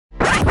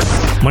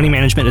Money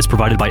management is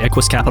provided by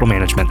Equus Capital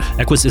Management.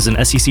 Equus is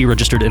an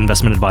SEC-registered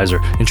investment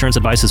advisor. Insurance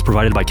advice is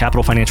provided by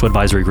Capital Financial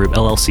Advisory Group,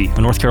 LLC,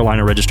 a North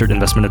Carolina-registered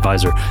investment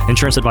advisor.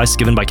 Insurance advice is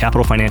given by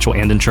Capital Financial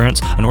and Insurance,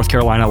 a North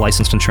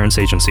Carolina-licensed insurance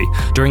agency.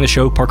 During the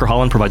show, Parker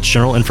Holland provides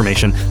general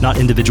information, not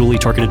individually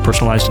targeted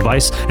personalized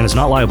advice, and is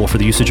not liable for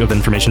the usage of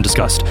information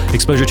discussed.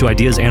 Exposure to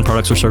ideas and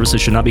products or services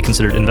should not be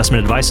considered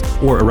investment advice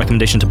or a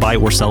recommendation to buy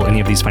or sell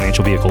any of these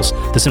financial vehicles.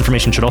 This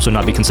information should also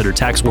not be considered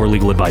tax or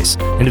legal advice.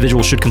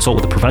 Individuals should consult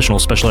with a professional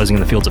specializing in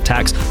the fields of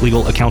tax,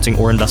 legal, accounting,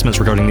 or investments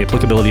regarding the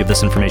applicability of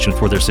this information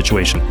for their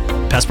situation.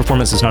 Past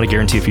performance is not a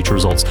guarantee of future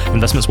results.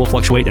 Investments will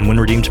fluctuate and when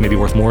redeemed may be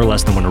worth more or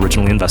less than when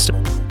originally invested.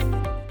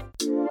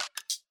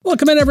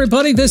 Welcome in,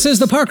 everybody. This is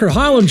the Parker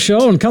Holland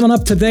Show, and coming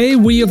up today,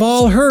 we have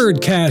all heard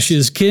cash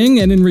is king,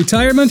 and in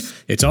retirement,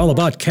 it's all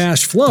about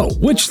cash flow,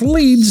 which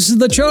leads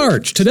the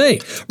charge. Today,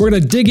 we're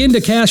going to dig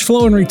into cash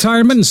flow in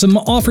retirement and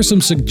offer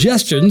some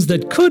suggestions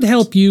that could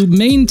help you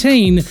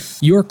maintain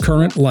your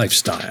current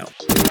lifestyle.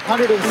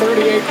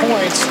 138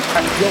 points.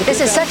 This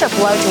is such a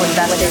blow to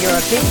invest, whether you're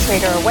a big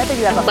trader or whether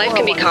you have a Life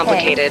can be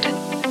complicated.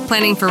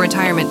 Planning for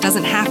retirement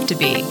doesn't have to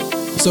be.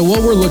 So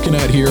what we're looking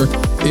at here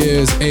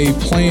is a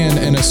plan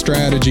and a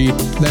strategy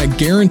that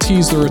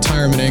guarantees the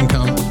retirement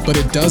income, but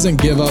it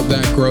doesn't give up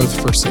that growth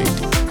for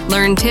safety.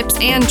 Learn tips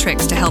and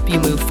tricks to help you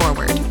move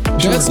forward.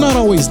 That's not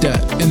always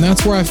debt, and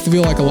that's where I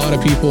feel like a lot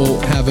of people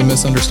have a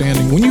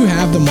misunderstanding. When you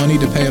have the money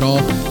to pay it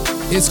off,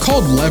 it's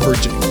called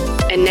leveraging.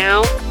 And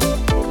now,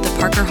 the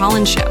Parker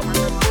Holland Show.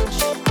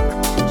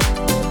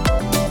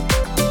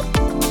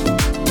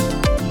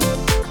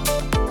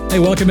 Hey,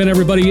 welcome in,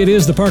 everybody. It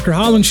is the Parker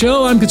Holland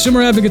Show. I'm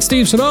consumer advocate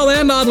Steve Siddall,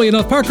 and oddly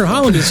enough, Parker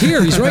Holland is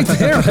here. He's right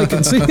there. I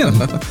can see him.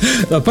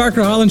 The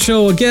Parker Holland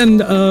Show.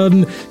 Again,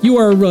 you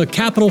are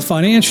Capital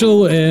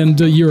Financial, and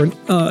you're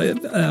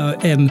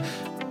an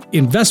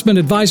investment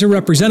advisor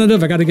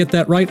representative. I got to get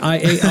that right,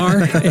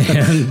 IAR.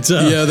 And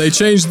yeah, they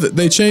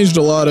changed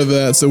a lot of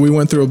that. So we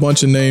went through a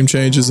bunch of name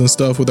changes and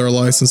stuff with our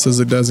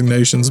licenses and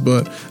designations,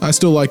 but I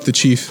still like the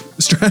chief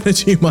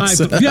strategy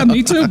myself. Yeah,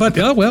 me too. But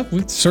well,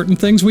 certain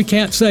things we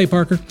can't say,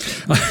 Parker.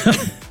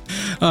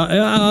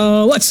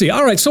 Let's see.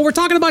 All right, so we're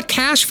talking about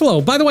cash flow.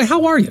 By the way,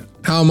 how are you?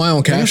 How am I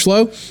on cash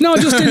flow? No,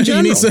 just in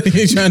general.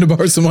 You're trying to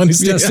borrow some money,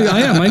 Steve? Yeah, see, I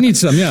am. I need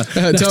some, yeah.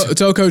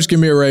 Tell Coach, give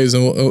me a raise,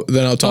 and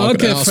then I'll talk.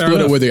 Okay, I'll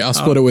split it with you. I'll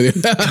split it with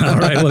you. All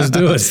right, let's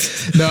do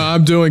it. No,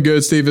 I'm doing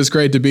good, Steve. It's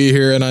great to be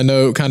here, and I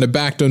know kind of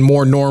back to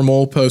more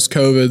normal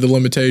post-COVID, the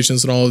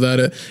limitations and all of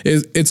that.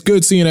 It's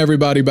good seeing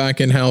everybody back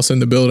in-house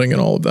in the building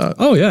and all of that.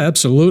 Oh, yeah,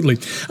 absolutely.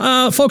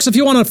 Folks, if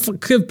you want to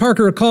give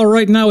Parker a call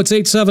right now, it's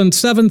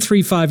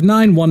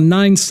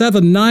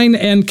 877-359-1979,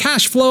 and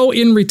cash flow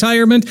in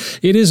retirement.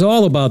 It is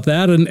all about that,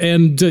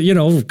 and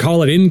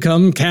call it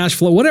income, cash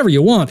flow, whatever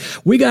you want.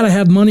 We got to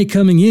have money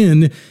coming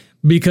in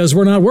because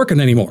we're not working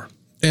anymore.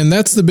 And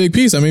that's the big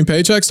piece. I mean,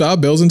 paychecks stop,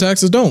 bills and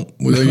taxes don't.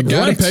 You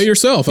got to pay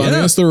yourself. I mean,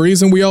 that's the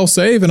reason we all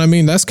save. And I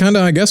mean, that's kind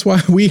of, I guess,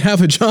 why we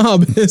have a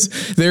job is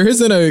there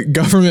isn't a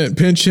government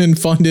pension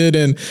funded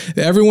and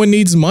everyone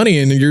needs money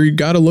and you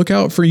got to look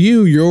out for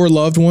you, your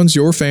loved ones,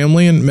 your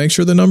family, and make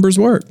sure the numbers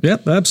work.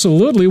 Yep,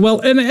 absolutely. Well,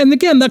 and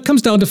again, that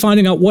comes down to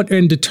finding out what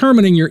and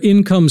determining your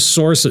income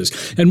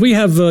sources. And we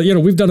have,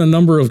 we've done a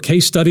number of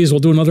case studies.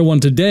 We'll do another one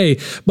today.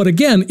 But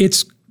again,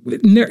 it's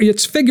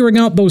figuring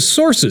out those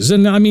sources.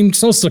 And I mean,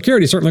 Social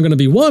Security is certainly going to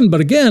be one, but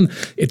again,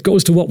 it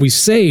goes to what we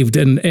saved.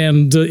 And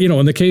in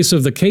the case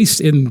of the case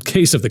study,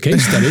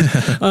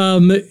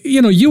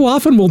 you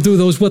often will do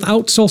those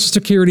without Social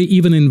Security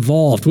even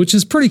involved, which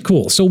is pretty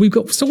cool. So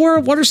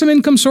what are some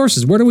income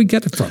sources? Where do we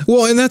get it from?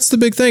 Well, and that's the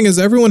big thing is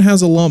everyone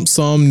has a lump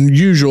sum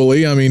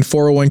usually. I mean,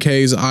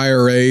 401ks,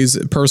 IRAs,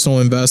 personal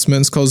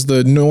investments, because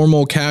the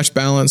normal cash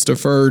balance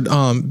deferred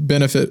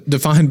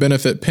defined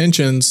benefit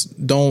pensions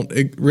don't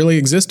really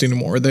exist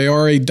anymore. They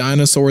are a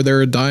dinosaur.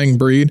 They're a dying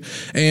breed.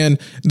 And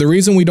the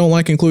reason we don't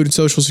like including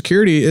Social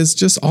Security is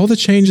just all the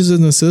changes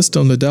in the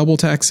system, the double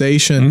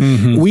taxation.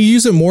 Mm-hmm. We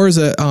use it more as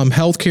a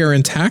healthcare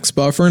and tax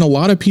buffer, and a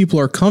lot of people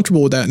are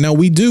comfortable with that. Now,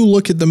 we do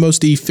look at the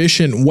most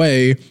efficient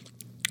way,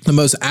 the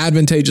most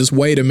advantageous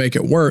way to make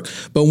it work.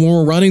 But when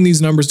we're running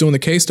these numbers doing the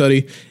case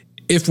study,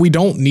 if we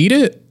don't need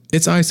it,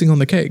 it's icing on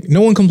the cake.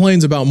 No one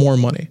complains about more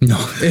money. No,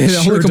 they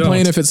only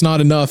complain if it's not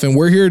enough. And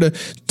we're here to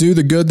do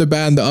the good, the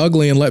bad, and the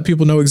ugly and let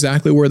people know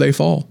exactly where they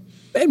fall.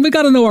 And we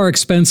got to know our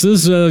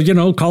expenses,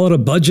 call it a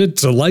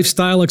budget, a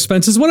lifestyle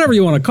expenses, whatever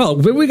you want to call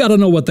it. But we got to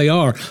know what they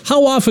are.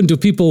 How often do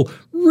people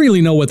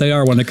really know what they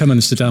are when they come in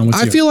and sit down with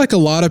you? I feel like a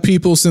lot of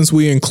people, since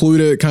we include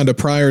it kind of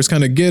prior, is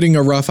kind of getting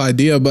a rough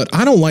idea, but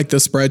I don't like the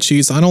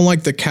spreadsheets. I don't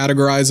like the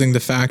categorizing, the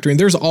factoring.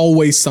 There's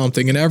always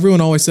something. And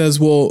everyone always says,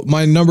 well,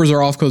 my numbers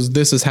are off because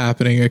this is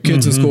happening. A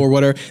kid's in school or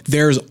whatever.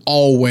 There's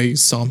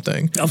always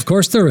something. Of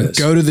course there is.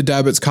 Go to the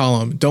debits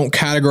column. Don't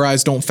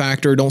categorize, don't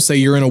factor. Don't say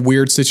you're in a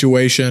weird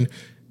situation.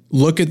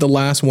 Look at the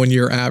last 1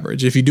 year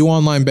average. If you do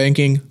online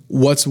banking,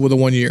 what's with the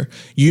 1 year?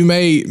 You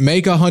may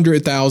make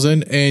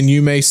 $100,000 and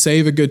you may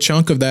save a good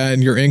chunk of that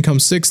and your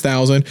income's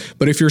 $6,000.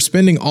 But if you're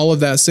spending all of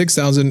that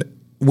 $6,000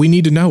 we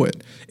need to know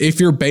it. If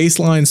your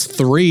baseline's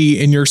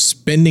 3 and you're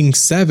spending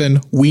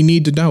 7, we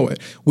need to know it.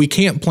 We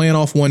can't plan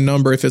off one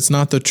number if it's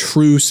not the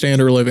true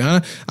standard of living.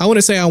 I want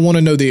to say I want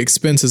to know the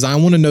expenses. I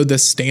want to know the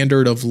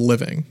standard of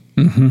living.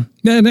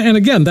 Mm-hmm. And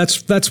again,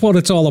 that's what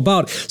it's all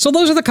about. So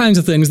those are the kinds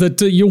of things that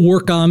you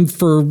work on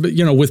for,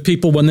 with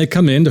people when they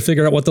come in to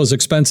figure out what those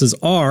expenses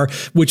are,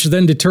 which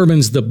then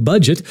determines the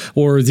budget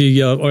or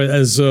the, or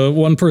as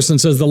one person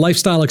says, the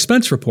lifestyle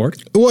expense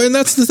report. Well, and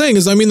that's the thing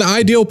is, the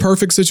ideal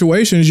perfect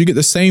situation is you get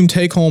the same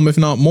take home, if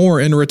not more,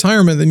 in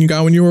retirement than you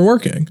got when you were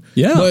working.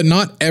 Yeah. But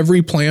not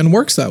every plan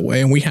works that way.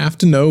 And we have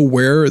to know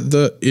where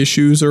the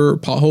issues or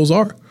potholes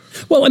are.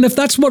 Well, and if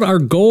that's what our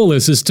goal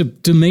is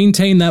to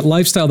maintain that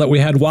lifestyle that we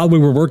had while we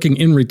were working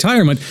in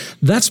retirement,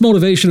 that's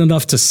motivation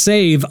enough to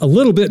save a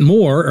little bit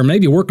more or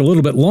maybe work a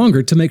little bit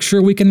longer to make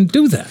sure we can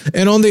do that.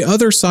 And on the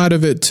other side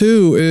of it,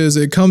 too, is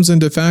it comes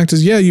into fact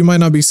is, you might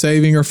not be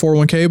saving your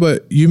 401k,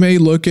 but you may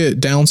look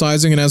at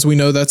downsizing. And as we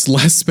know, that's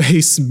less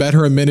space,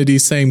 better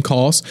amenities, same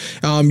cost.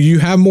 You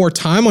have more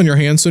time on your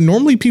hands. So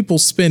normally people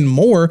spend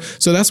more.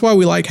 So that's why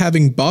we like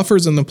having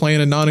buffers in the plan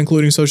and not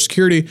including Social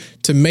Security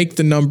to make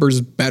the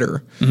numbers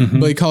better. Mm-hmm.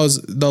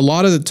 Because a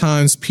lot of the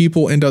times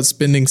people end up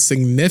spending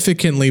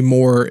significantly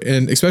more,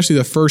 and especially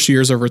the first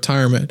years of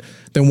retirement,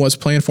 than what's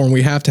planned for. And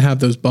we have to have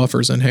those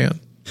buffers in hand.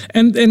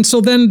 And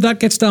so then that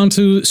gets down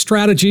to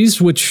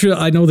strategies, which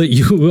I know that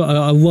you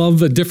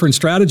love different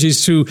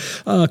strategies to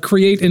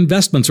create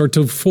investments or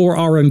for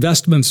our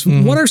investments.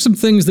 Mm-hmm. What are some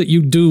things that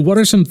you do? What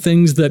are some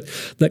things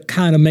that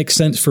kind of make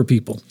sense for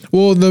people?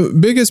 Well, the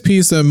biggest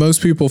piece that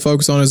most people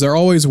focus on is they're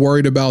always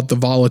worried about the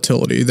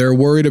volatility. They're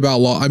worried about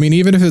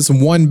even if it's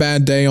one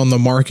bad day on the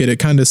market, it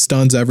kind of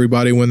stuns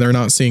everybody when they're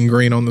not seeing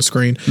green on the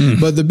screen.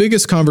 Mm. But the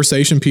biggest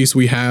conversation piece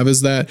we have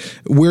is that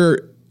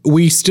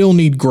we still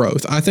need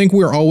growth. I think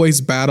we're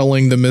always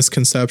battling the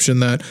misconception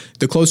that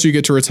the closer you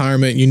get to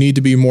retirement, you need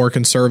to be more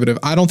conservative.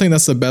 I don't think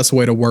that's the best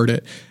way to word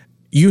it.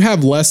 You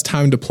have less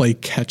time to play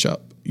catch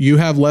up. You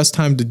have less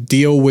time to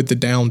deal with the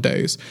down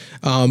days.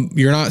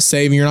 You're not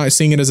saving. You're not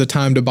seeing it as a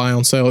time to buy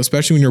on sale,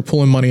 especially when you're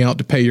pulling money out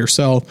to pay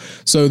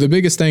yourself. So the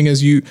biggest thing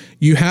is you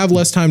have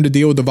less time to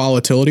deal with the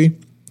volatility,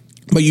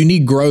 but you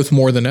need growth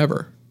more than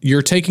ever.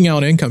 You're taking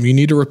out income. You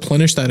need to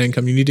replenish that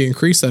income. You need to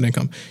increase that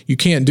income. You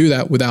can't do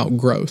that without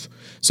growth.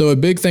 So a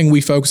big thing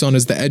we focus on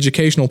is the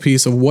educational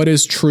piece of what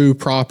is true,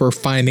 proper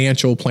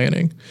financial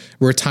planning,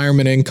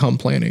 retirement income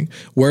planning.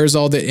 Where's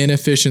all the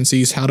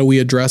inefficiencies? How do we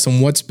address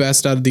them? What's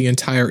best out of the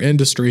entire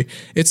industry?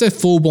 It's a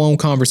full-blown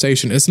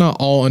conversation. It's not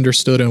all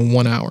understood in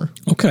 1 hour.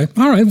 Okay.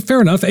 All right.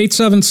 Fair enough.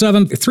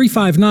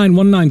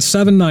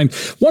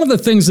 877-359-1979. One of the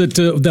things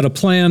that a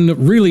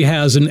plan really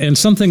has, and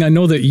something I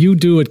know that you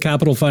do at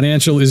Capital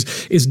Financial is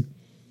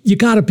you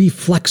got to be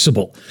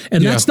flexible.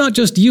 And that's not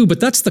just you,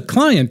 but that's the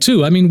client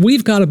too. I mean,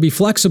 we've got to be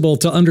flexible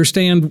to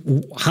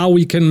understand how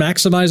we can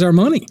maximize our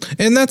money.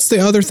 And that's the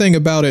other thing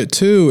about it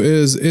too,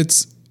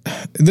 is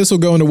this will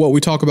go into what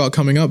we talk about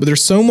coming up, but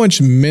there's so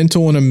much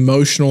mental and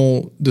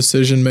emotional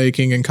decision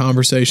making and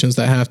conversations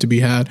that have to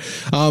be had.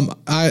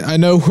 I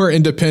know we're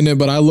independent,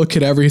 but I look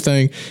at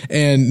everything,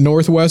 and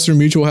Northwestern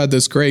Mutual had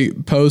this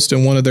great post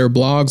in one of their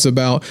blogs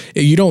about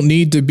you don't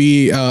need to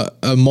be a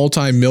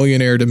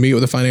multi-millionaire to meet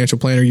with a financial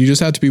planner. You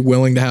just have to be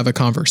willing to have a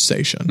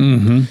conversation.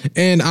 Mm-hmm.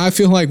 And I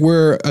feel like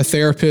we're a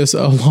therapist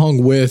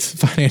along with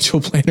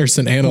financial planners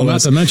and analysts. Well,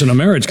 not to mention a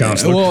marriage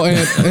counselor. Well,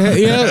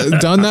 and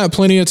done that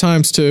plenty of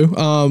times too.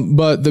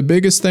 But the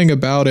biggest thing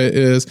about it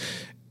is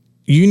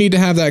you need to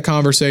have that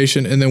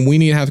conversation, and then we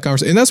need to have a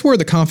conversation. And that's where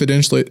the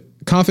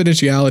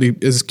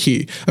confidentiality is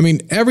key. I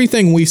mean,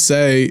 everything we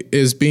say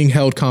is being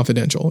held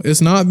confidential.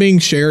 It's not being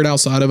shared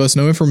outside of us,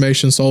 no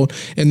information sold.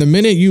 And the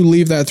minute you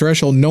leave that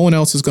threshold, no one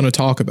else is going to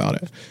talk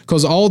about it,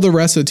 because all the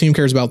rest of the team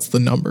cares about is the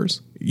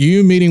numbers.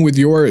 You meeting with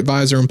your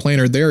advisor and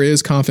planner, there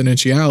is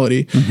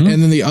confidentiality. Mm-hmm.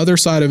 And then the other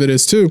side of it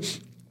is too,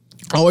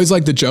 I always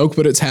like the joke,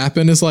 but it's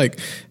happened, is like,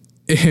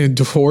 in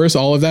divorce,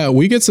 all of that,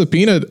 we get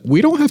subpoenaed.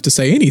 We don't have to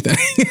say anything.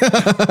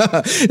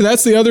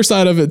 That's the other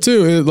side of it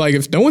too. Like,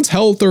 if no one's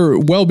health or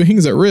well-being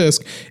is at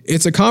risk,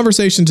 it's a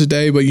conversation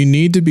today, but you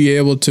need to be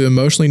able to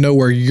emotionally know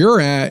where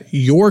you're at.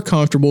 You're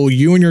comfortable,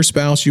 you and your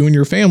spouse, you and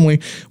your family.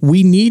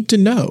 We need to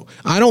know.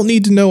 I don't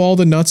need to know all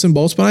the nuts and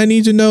bolts, but I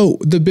need to know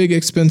the big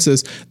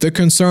expenses, the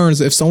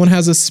concerns. If someone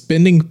has a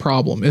spending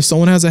problem, if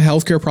someone has a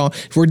healthcare problem,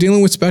 if we're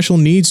dealing with special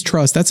needs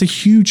trust, that's a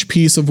huge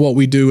piece of what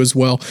we do as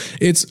well.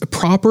 It's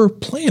proper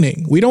planning.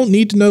 We don't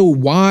need to know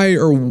why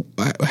or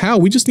how.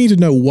 We just need to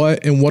know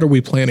what and what are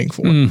we planning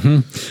for.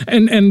 Mm-hmm.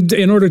 And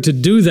in order to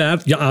do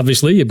that,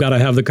 obviously, you've got to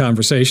have the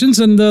conversations.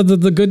 And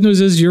the good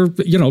news is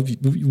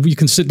we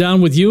can sit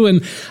down with you,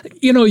 and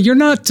you're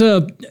not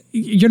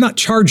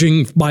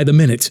charging by the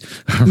minute.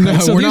 Right? No,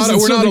 so we're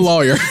not a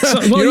lawyer.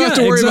 You don't have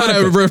to worry about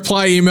a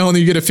reply email and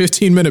you get a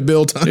 15-minute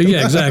bill time.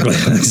 Yeah,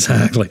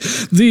 exactly.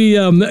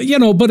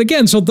 But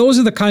again, so those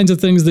are the kinds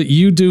it does,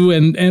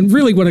 and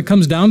really when it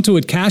comes down to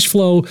it, cash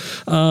flow,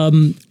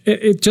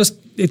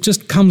 it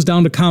just comes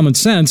down to common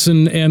sense,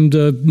 and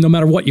no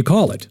matter what you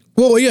call it.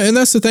 Well, yeah, and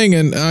that's the thing,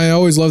 and I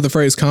always love the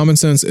phrase common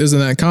sense isn't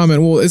that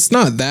common. Well, it's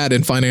not that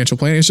in financial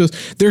planning. It's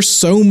just there's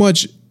so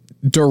much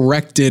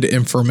directed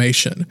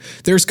information.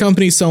 There's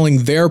companies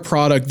selling their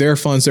product, their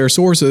funds, their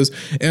sources,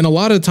 and a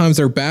lot of times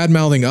they're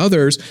bad-mouthing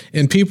others,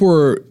 and people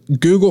are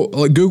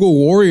Google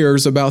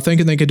warriors about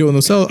thinking they could do it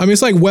themselves. I mean,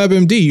 it's like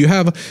WebMD.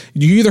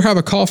 You either have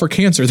a cough or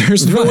cancer.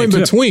 There's no in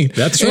between.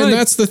 That's right. And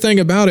that's the thing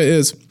about it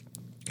is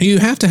you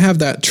have to have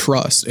that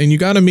trust, and you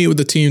got to meet with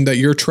the team that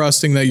you're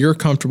trusting, that you're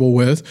comfortable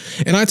with.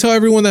 And I tell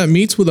everyone that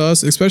meets with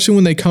us, especially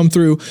when they come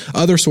through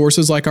other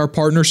sources like our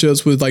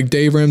partnerships with like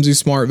Dave Ramsey,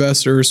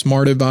 SmartVestor,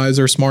 Smart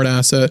Advisor, Smart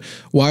Asset,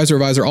 Wiser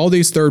Advisor, all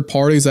these third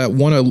parties that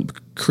want to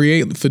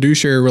create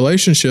fiduciary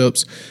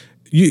relationships.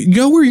 You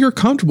go where you're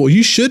comfortable.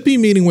 You should be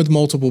meeting with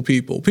multiple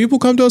people. People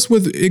come to us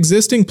with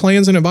existing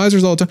plans and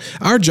advisors all the time.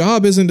 Our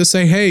job isn't to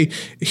say, hey,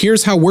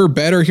 here's how we're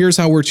better. Here's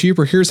how we're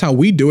cheaper. Here's how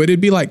we do it.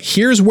 It'd be like,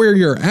 here's where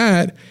you're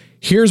at.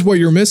 Here's what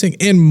you're missing.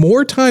 And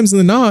more times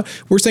than not,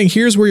 we're saying,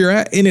 here's where you're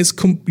at. And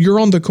you're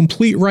on the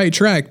complete right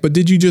track. But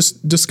did you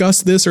just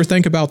discuss this or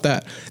think about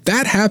that?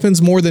 That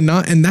happens more than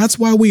not. And that's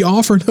why we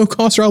offer no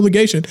cost or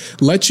obligation.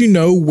 Let you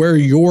know where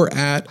you're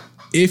at,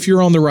 if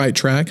you're on the right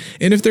track,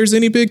 and if there's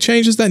any big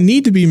changes that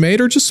need to be made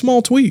or just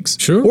small tweaks.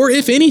 Sure. Or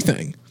if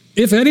anything.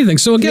 If anything.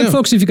 So again,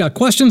 folks, if you got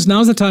questions,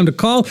 now's the time to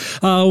call.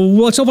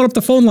 Let's open up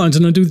the phone lines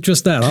and do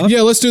just that, huh?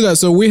 Yeah, let's do that.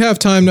 So we have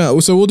time now.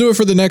 So we'll do it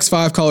for the next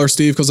 5 callers,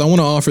 Steve, because I want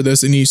to offer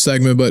this in each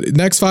segment. But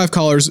next 5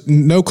 callers,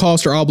 no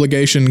cost or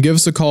obligation. Give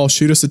us a call,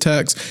 shoot us a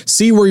text,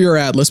 see where you're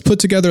at. Let's put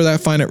together that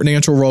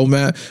financial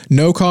roadmap.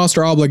 No cost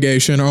or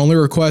obligation. Our only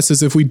request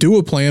is if we do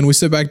a plan, we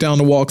sit back down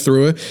to walk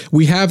through it.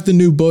 We have the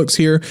new books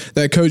here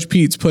that Coach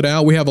Pete's put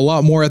out. We have a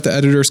lot more at the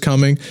editors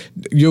coming.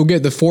 You'll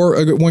get the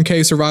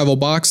 401k survival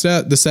box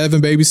set, the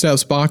 7 baby steps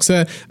box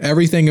set,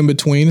 everything in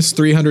between. It's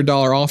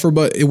 $300 offer,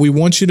 but we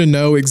want you to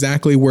know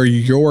exactly where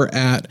you're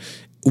at,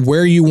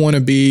 where you want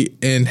to be,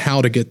 and how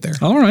to get there.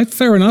 All right,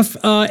 fair enough.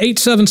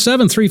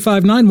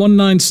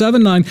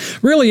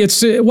 877-359-1979. Really,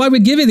 it's why we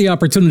give you the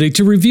opportunity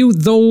to review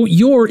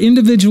your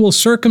individual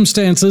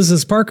circumstances.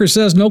 As Parker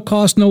says, no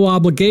cost, no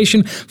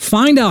obligation.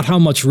 Find out how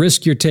much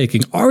risk you're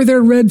taking. Are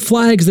there red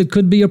flags that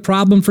could be a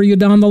problem for you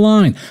down the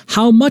line?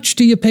 How much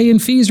do you pay in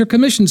fees or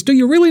commissions? Do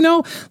you really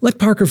know? Let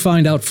Parker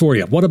find out for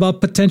you. What about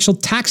potential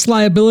tax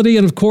liability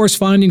and, of course,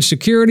 finding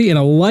security in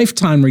a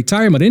lifetime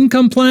retirement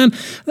income plan?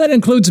 That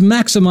includes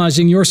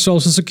maximizing your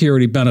Social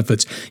Security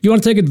benefits. You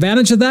want to take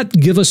advantage of that?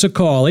 Give us a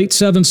call,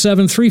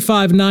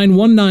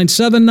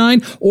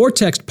 877-359-1979, or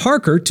text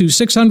Parker to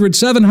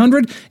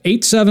 600-700,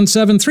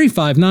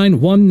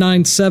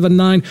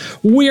 877-359-1979.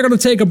 We are going to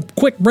take a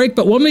quick break,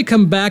 but when we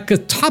come back, a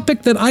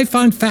topic that I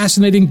find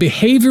fascinating,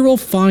 behavioral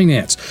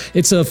finance.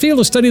 It's a field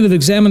of study that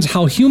examines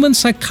how human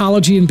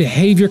psychology and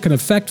behavior can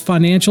affect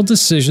financial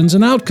decisions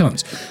and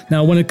outcomes.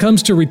 Now, when it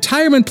comes to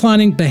retirement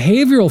planning,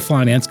 behavioral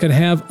finance can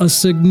have a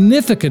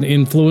significant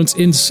influence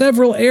in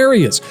several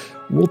areas.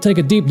 We'll take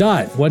a deep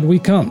dive when we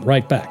come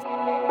right back.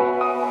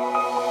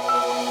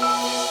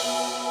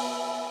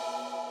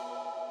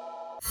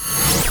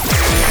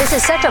 This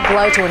is such a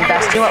blow to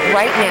investors. You know what?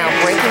 Right now,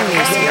 breaking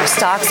news here,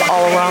 stocks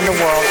all around the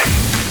world.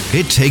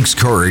 It takes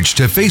courage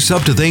to face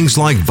up to things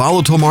like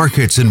volatile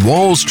markets and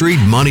Wall Street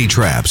money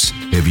traps.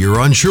 If you're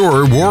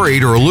unsure,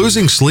 worried, or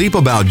losing sleep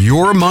about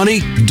your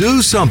money,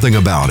 do something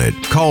about it.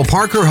 Call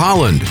Parker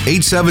Holland,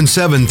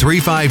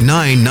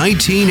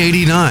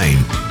 877-359-1989,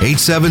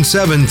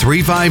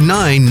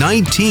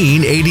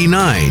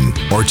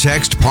 877-359-1989, or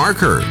text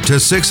Parker to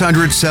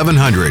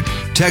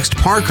 600-700. Text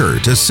Parker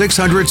to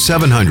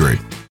 600-700.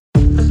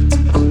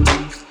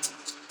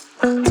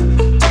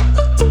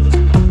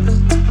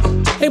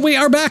 We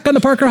are back on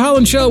the Parker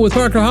Holland Show with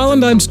Parker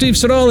Holland. I'm Steve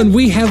Siddall, and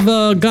we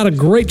have got a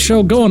great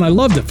show going. I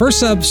loved it. First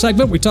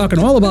segment, we're talking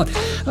all about,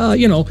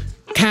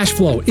 cash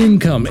flow,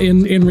 income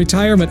in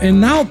retirement,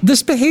 and now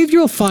this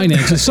behavioral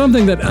finance is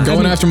something that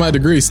after my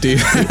degree,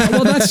 Steve.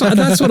 Well,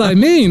 that's what I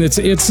mean. It's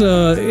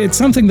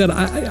something that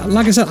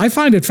like I said, I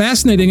find it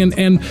fascinating,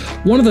 and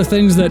one of the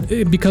things that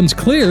it becomes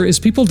clear is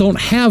people don't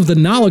have the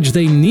knowledge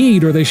they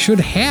need or they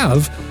should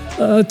have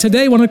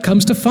today when it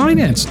comes to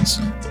finances.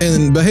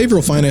 And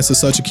behavioral finance is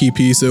such a key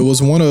piece. It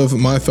was one of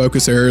my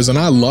focus areas, and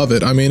I love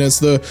it. I mean, it's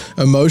the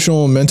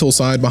emotional and mental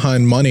side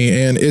behind money,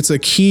 and it's a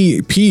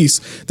key piece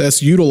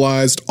that's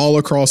utilized all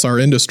across our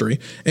industry.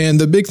 And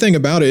the big thing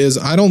about it is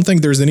I don't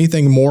think there's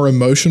anything more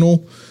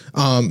emotional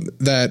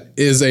that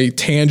is a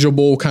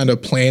tangible kind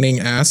of planning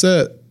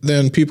asset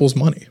than people's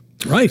money.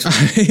 Right.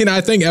 And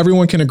I think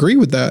everyone can agree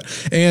with that.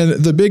 And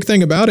the big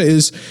thing about it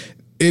is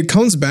it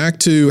comes back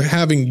to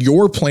having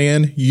your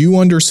plan, you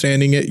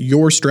understanding it,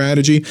 your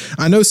strategy.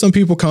 I know some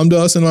people come to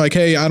us and like,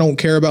 hey, I don't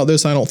care about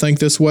this. I don't think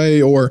this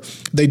way. Or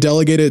they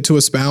delegate it to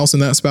a spouse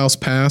and that spouse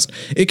passed.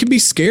 It can be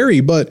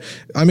scary, but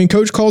I mean,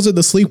 Coach calls it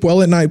the sleep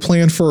well at night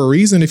plan for a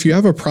reason. If you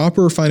have a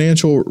proper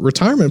financial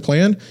retirement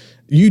plan,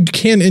 you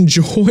can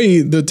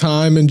enjoy the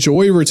time,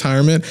 enjoy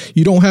retirement.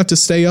 You don't have to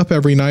stay up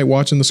every night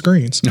watching the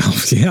screens.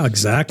 Oh, yeah,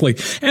 exactly.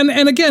 And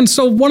again,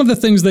 so one of the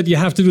things that you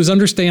have to do is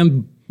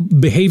understand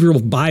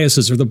behavioral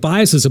biases or the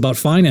biases about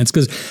finance,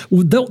 because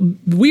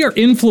we are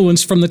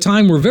influenced from the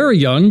time we're very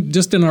young,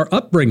 just in our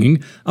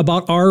upbringing,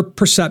 about our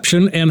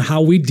perception and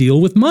how we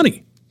deal with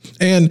money.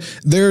 And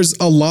there's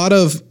a lot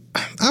of,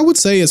 I would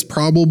say it's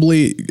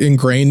probably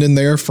ingrained in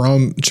there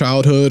from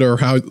childhood or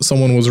how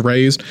someone was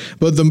raised.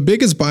 But the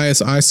biggest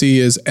bias I see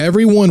is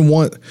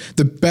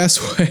the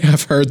best way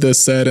I've heard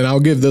this said, and I'll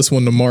give this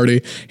one to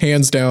Marty,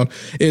 hands down,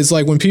 is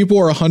like when people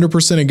are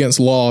 100% against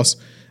loss,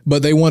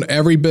 but they want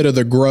every bit of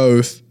the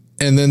growth,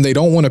 and then they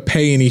don't want to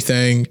pay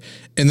anything,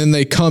 and then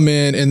they come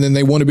in and then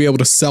they want to be able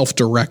to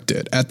self-direct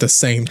it at the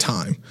same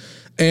time.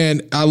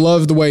 And I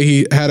love the way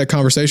he had a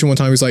conversation one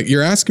time. He's like,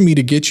 you're asking me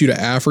to get you to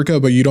Africa,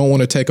 but you don't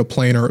want to take a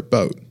plane or a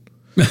boat.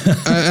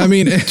 I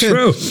mean,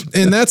 True.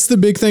 And that's the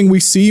big thing we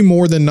see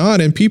more than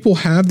not. And people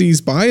have these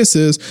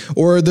biases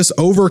or this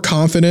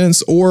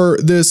overconfidence or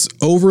this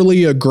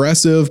overly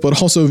aggressive,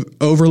 but also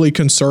overly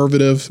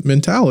conservative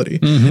mentality.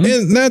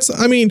 And that's,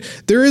 I mean,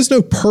 there is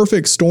no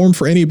perfect storm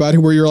for anybody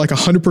where you're like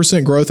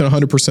 100% growth and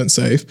 100%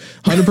 safe,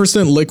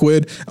 100%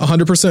 liquid,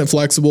 100%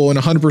 flexible, and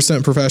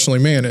 100% professionally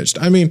managed.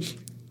 I mean,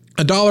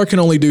 a dollar can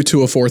only do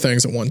 2 of 4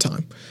 things at one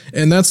time.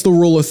 And that's the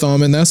rule of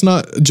thumb. And that's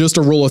not just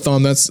a rule of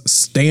thumb, that's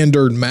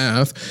standard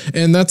math.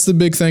 And that's the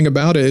big thing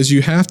about it is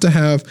you have to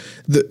have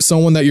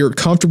someone that you're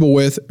comfortable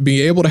with,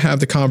 be able to have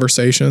the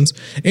conversations.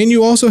 And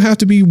you also have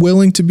to be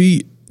willing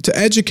to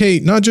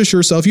educate not just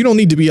yourself. You don't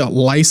need to be a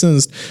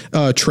licensed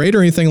trader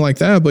or anything like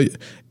that, but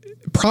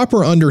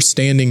proper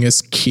understanding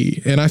is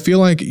key. And I feel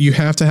like you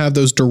have to have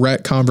those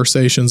direct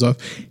conversations of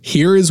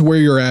here is where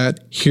you're at,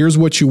 here's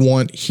what you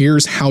want,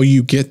 here's how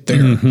you get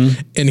there,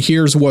 and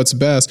here's what's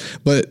best.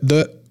 But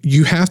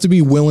you have to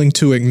be willing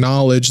to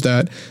acknowledge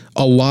that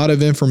a lot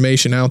of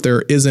information out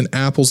there isn't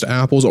apples to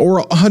apples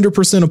or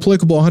 100%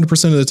 applicable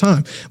 100% of the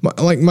time.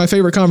 My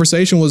favorite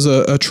conversation was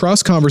a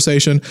trust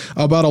conversation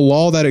about a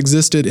law that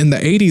existed in the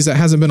 80s that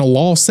hasn't been a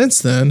law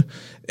since then.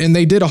 And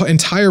they did an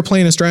entire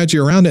plan and strategy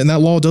around it, and that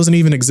law doesn't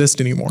even exist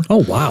anymore.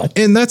 Oh, wow.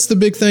 And that's the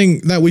big thing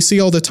that we see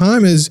all the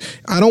time is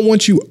I don't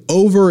want you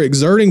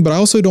over-exerting, but I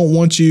also don't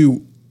want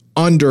you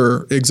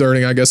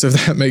under-exerting, I guess,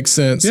 if that makes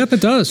sense. Yep,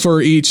 it does.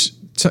 For each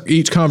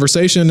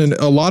conversation. And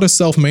a lot of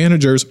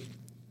self-managers,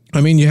 I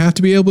mean, you have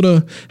to be able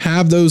to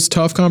have those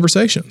tough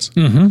conversations.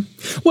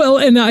 Well,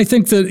 and I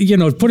think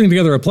that, putting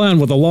together a plan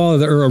with a law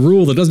or a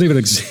rule that doesn't even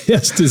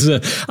exist is,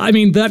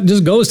 that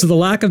just goes to the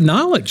lack of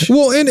knowledge.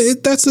 Well, and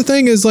that's the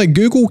thing is like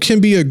Google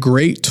can be a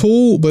great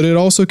tool, but it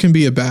also can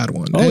be a bad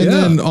one. Oh, and yeah.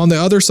 then on the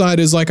other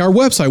side is like our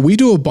website. We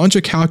do a bunch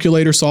of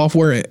calculator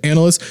software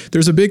analysts.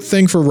 There's a big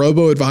thing for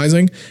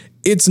robo-advising.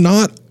 It's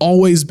not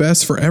always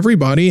best for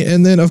everybody.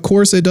 And then, of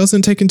course, it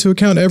doesn't take into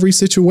account every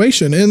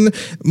situation. And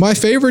my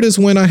favorite is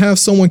when I have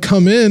someone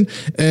come in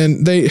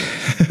and they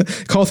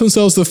call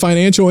themselves the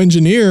financial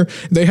engineer.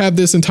 They have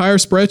this entire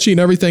spreadsheet and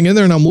everything in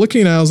there. And I'm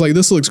looking at it, I was like,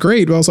 this looks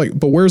great. But I was like,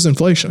 but where's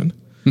inflation?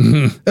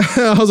 I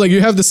was like,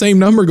 you have the same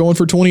number going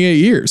for 28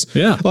 years.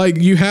 Yeah. Like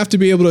you have to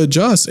be able to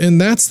adjust.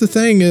 And that's the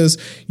thing is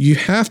you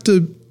have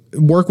to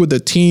work with a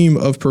team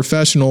of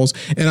professionals.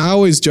 And I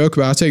always joke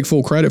about, I take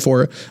full credit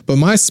for it, but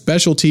my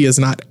specialty is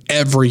not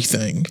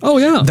everything. Oh,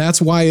 yeah.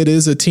 That's why it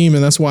is a team.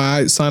 And that's why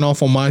I sign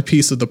off on my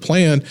piece of the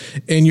plan.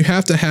 And you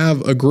have to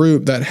have a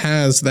group that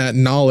has that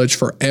knowledge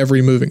for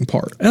every moving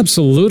part.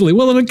 Absolutely.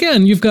 Well, and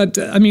again, you've got,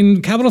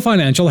 Capital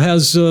Financial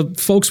has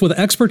folks with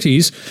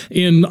expertise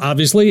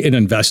obviously in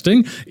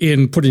investing,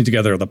 in putting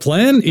together the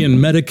plan, in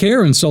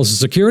Medicare and Social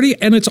Security,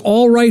 and it's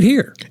all right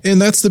here.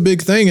 And that's the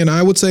big thing. And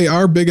I would say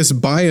our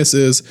biggest bias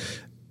is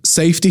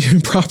safety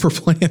and proper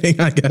planning,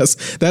 I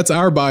guess. That's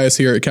our bias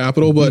here at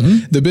Capital. But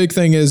the big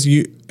thing is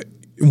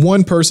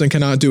one person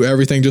cannot do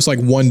everything, just like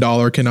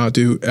 $1 cannot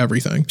do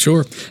everything.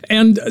 Sure.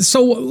 And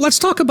so let's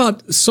talk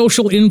about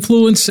social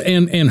influence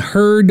and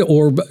herd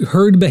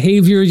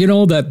behavior.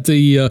 That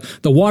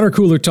the water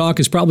cooler talk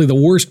is probably the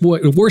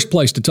worst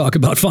place to talk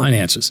about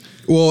finances.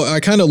 Well, I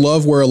kind of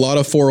love where a lot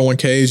of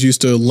 401ks used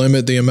to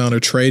limit the amount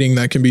of trading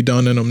that can be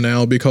done in them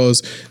now,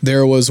 because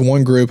there was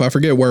one group, I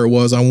forget where it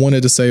was. I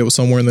wanted to say it was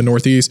somewhere in the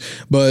Northeast,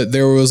 but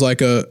there was like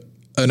an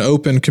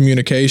open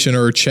communication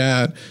or a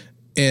chat,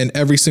 and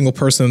every single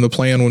person in the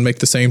plan would make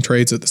the same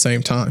trades at the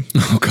same time.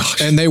 Oh,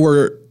 gosh. And they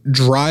were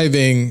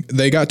driving,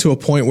 they got to a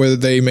point where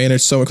they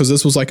managed because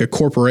this was like a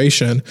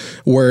corporation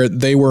where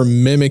they were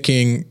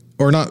manipulating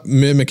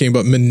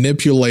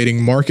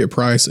market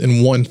price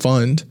in one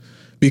fund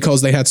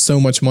because they had so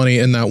much money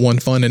in that one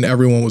fund and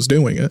everyone was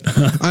doing it.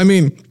 I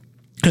mean,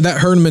 And that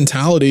herd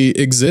mentality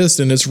exists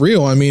and it's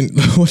real. I mean,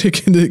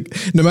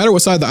 no matter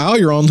what side of the aisle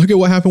you're on, look at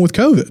what happened with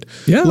COVID.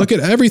 Yeah. Look at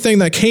everything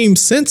that came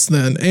since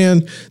then.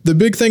 And the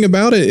big thing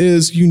about it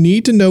is you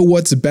need to know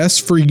what's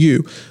best for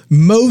you.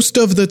 Most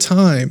of the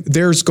time,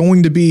 there's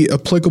going to be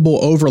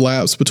applicable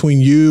overlaps between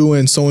you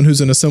and someone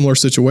who's in a similar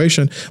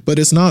situation, but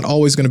it's not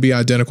always going to be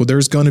identical.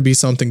 There's going to be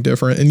something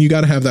different, and you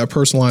got to have that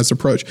personalized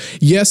approach.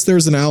 Yes,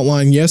 there's an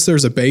outline. Yes,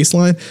 there's a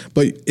baseline,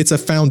 but it's a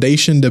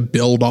foundation to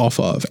build off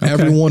of. Okay.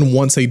 Everyone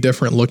wants a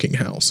different looking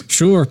house.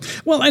 Sure.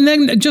 Well, and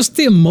then just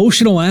the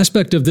emotional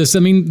aspect of this.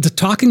 I mean,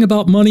 talking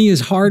about money is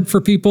hard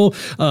for people,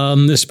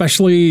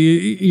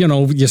 especially,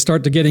 you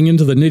start to getting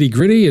into the nitty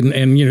gritty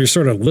and you're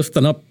sort of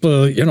lifting up,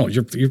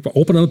 you're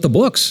opening up the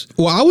books.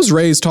 Well, I was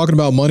raised talking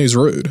about money's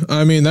rude.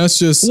 I mean, that's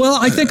just... Well,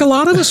 I think a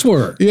lot of us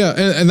were. Yeah,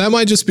 and that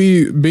might just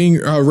be being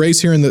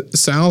raised here in the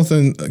South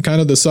and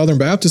kind of the Southern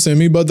Baptist in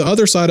me. But the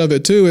other side of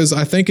it, too, is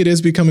I think it is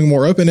becoming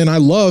more open. And I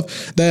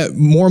love that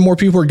more and more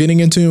people are getting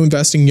into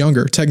investing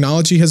younger.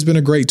 Technology has been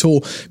a great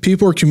tool.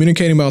 People are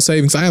communicating about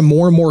savings. I have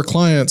more and more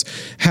clients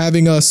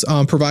having us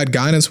provide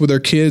guidance with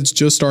their kids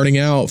just starting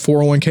out,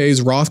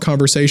 401ks, Roth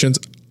conversations.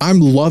 I'm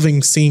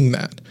loving seeing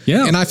that.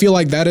 Yeah. And I feel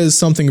like that is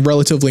something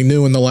relatively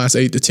new in the last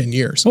 8 to 10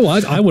 years. Oh,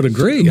 I would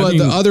agree. But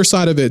the other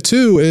side of it,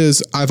 too,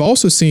 is I've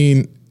also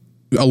seen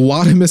a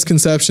lot of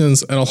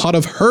misconceptions and a lot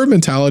of herd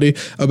mentality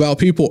about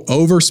people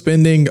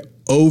overspending,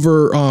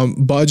 over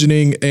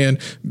budgeting and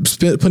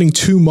putting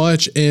too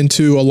much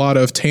into a lot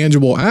of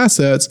tangible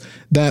assets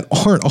that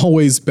aren't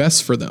always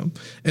best for them.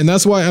 And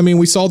that's why, I mean,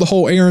 we saw the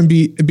whole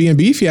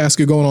Airbnb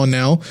fiasco going on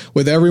now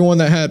with everyone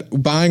that had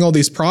buying all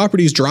these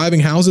properties, driving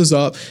houses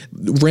up,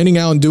 renting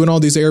out and doing all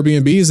these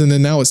Airbnbs. And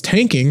then now it's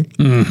tanking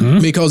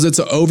because it's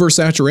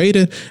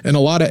oversaturated and a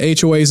lot of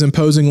HOAs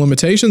imposing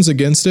limitations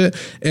against it.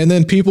 And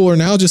then people are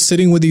now just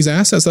sitting with these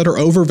assets that are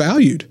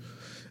overvalued.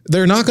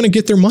 They're not going to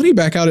get their money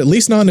back out, at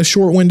least not in a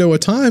short window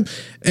of time.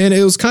 And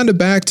it was kind of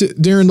back to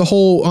during the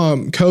whole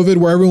COVID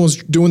where everyone was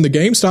doing the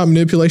GameStop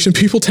manipulation,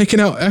 people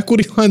taking out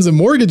equity lines and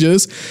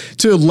mortgages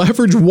to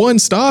leverage one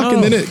stock.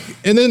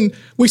 And then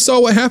we saw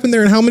what happened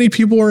there and how many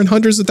people are in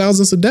hundreds of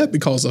thousands of debt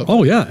because of it.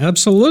 Oh, yeah,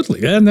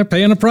 absolutely. And they're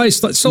paying a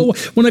price. So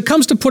when it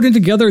comes to putting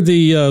together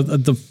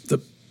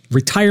the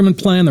retirement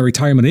plan, the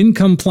retirement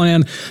income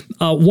plan,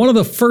 one of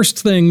the first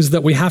things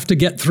that we have to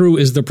get through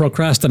is the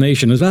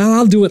procrastination. Is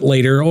I'll do it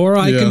later, or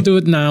I can do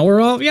it now,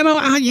 or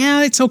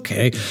it's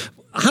okay.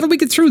 How do we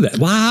get through that?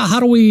 Well, how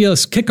do we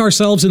kick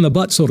ourselves in the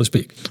butt, so to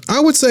speak? I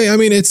would say,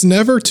 it's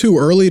never too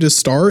early to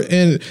start.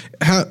 And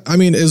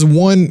is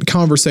one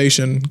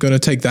conversation going to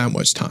take that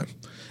much time?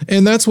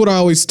 And that's what I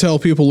always tell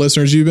people,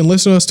 listeners. You've been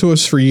listening to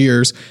us for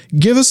years.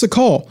 Give us a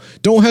call.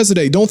 Don't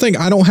hesitate. Don't think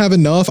I don't have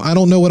enough. I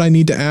don't know what I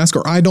need to ask,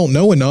 or I don't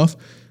know enough.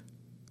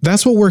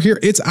 That's what we're here.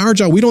 It's our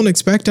job. We don't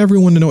expect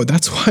everyone to know it.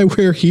 That's why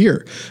we're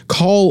here.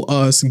 Call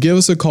us, give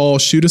us a call,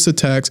 shoot us a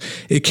text.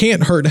 It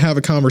can't hurt to have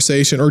a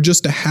conversation or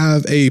just to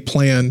have a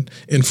plan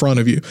in front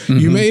of you. Mm-hmm.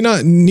 You may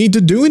not need to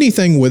do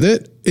anything with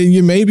it. And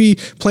you may be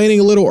planning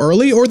a little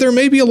early, or there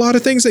may be a lot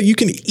of things that you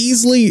can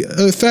easily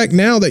affect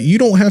now that you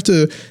don't have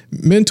to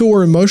mental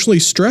or emotionally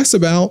stress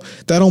about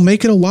that'll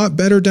make it a lot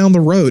better down the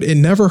road. It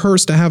never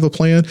hurts to have a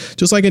plan,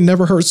 just like it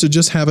never hurts to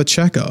just have a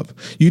checkup.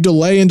 You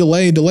delay and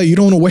delay and delay. You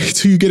don't want to wait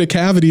till you get a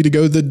cavity to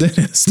go to the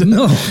dentist.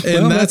 No.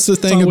 And that's the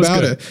thing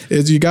about it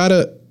is you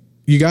gotta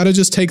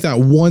just take that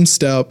one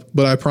step,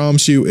 but I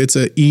promise you it's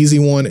an easy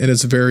one and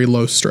it's very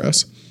low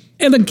stress.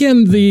 And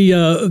again,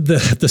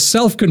 the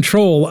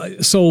self-control.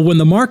 So when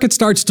the market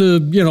starts to,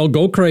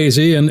 go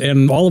crazy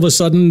and all of a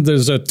sudden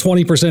there's a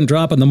 20%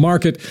 drop in the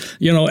market,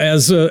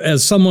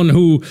 as someone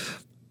who,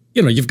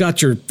 you've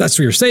got that's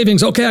for your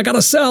savings. Okay, I got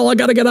to sell. I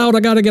got to get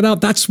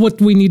out. That's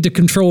what we need to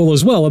control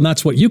as well. And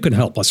that's what you can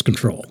help us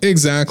control.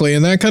 Exactly.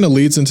 And that kind of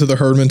leads into the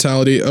herd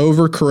mentality,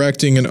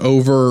 overcorrecting and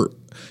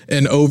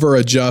over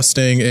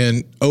adjusting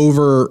and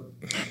over.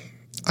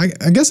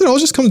 I guess it all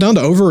just comes down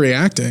to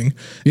overreacting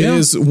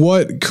is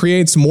what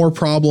creates more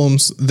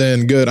problems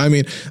than good.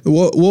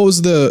 What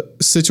was the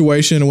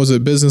situation? Was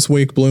it Business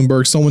Week,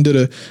 Bloomberg? Someone did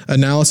an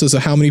analysis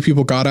of how many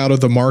people got out of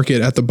the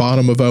market at the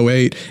bottom of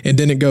 2008 and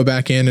didn't go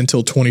back in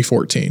until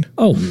 2014.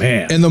 Oh,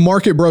 man. And the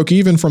market broke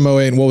even from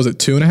 2008 in, what was it,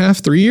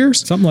 2.5, 3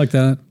 years? Something like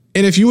that.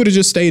 And if you would have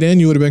just stayed in,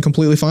 you would have been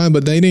completely fine.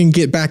 But they didn't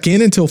get back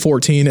in until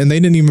 14, and they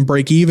didn't even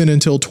break even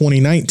until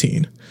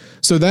 2019.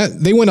 So that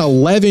they went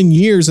 11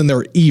 years and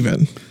they're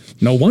even.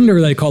 No wonder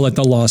they call it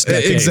the lost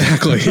decade.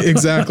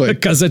 Exactly.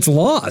 Because it's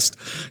lost.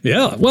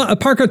 Yeah. Well,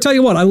 Parker, I'll tell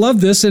you what, I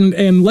love this.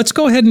 And let's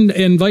go ahead and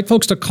invite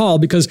folks to call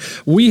because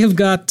we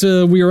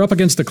are up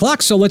against the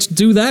clock. So let's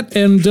do that.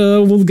 And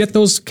we'll get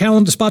those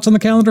calendar spots on the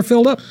calendar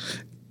filled up.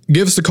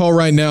 Give us a call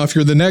right now. If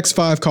you're the next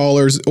 5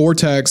 callers or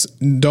text,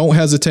 don't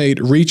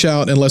hesitate. Reach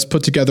out and let's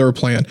put together a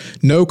plan.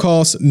 No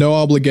cost, no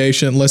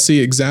obligation. Let's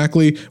see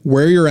exactly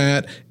where you're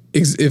at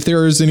if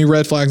there is any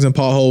red flags and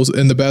potholes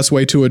and the best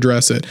way to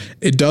address it.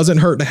 It doesn't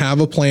hurt to have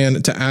a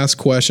plan, to ask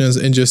questions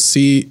and just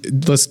see,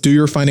 let's do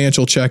your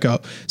financial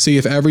checkup. See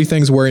if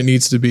everything's where it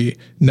needs to be.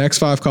 Next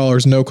 5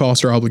 callers, no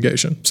cost or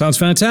obligation. Sounds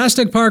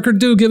fantastic, Parker.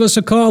 Do give us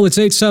a call. It's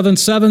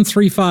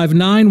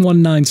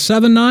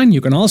 877-359-1979. You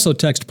can also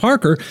text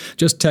Parker.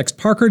 Just text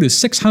Parker to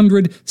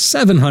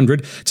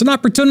 600-700. It's an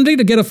opportunity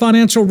to get a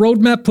financial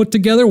roadmap put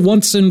together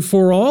once and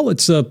for all.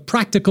 It's a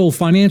practical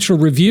financial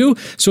review.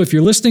 So if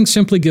you're listening,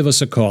 simply give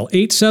us a call.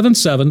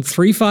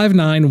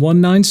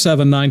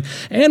 877-359-1979.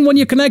 And when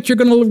you connect, you're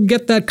going to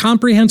get that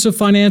comprehensive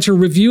financial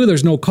review.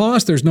 There's no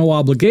cost, there's no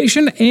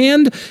obligation,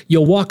 and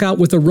you'll walk out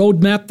with a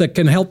roadmap that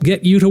can help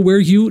get you to where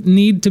you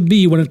need to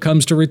be when it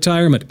comes to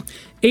retirement.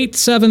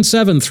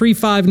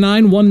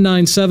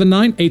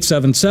 877-359-1979,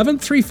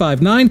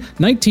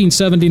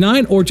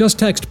 877-359-1979, or just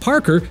text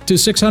Parker to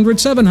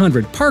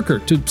 600-700, Parker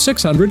to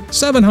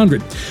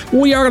 600-700.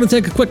 We are going to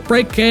take a quick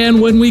break,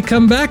 and when we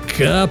come back,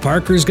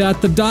 Parker's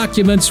got the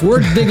documents. We're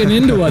digging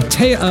into a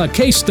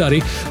case study,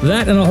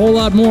 that and a whole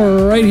lot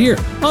more right here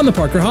on The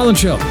Parker Holland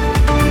Show.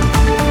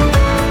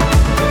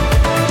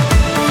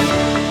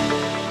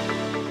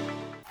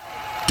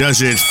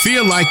 Does it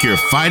feel like you're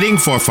fighting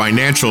for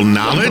financial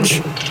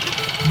knowledge?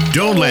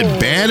 Don't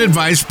let bad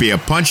advice be a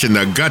punch in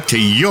the gut to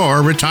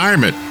your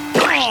retirement.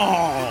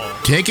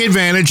 Take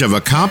advantage of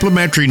a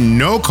complimentary,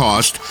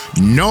 no-cost,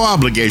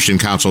 no-obligation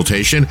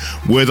consultation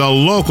with a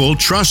local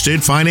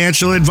trusted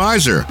financial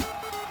advisor.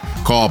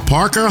 Call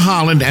Parker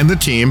Holland and the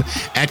team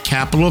at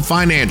Capital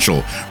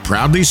Financial,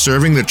 proudly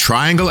serving the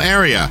Triangle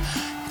area.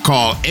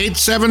 Call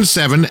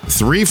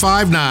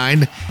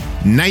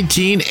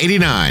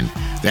 877-359-1989.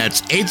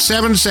 That's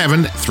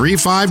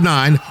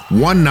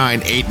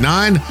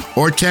 877-359-1989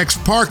 or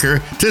text Parker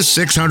to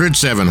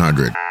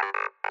 600-700.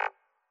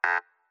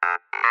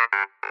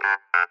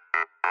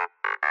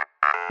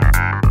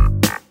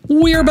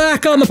 We're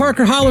back on the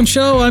Parker Holland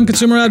Show. I'm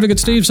consumer advocate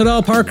Steve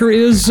Siddall. Parker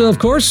is, of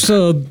course,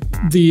 an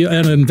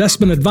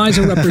investment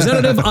advisor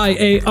representative,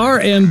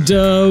 IAR, and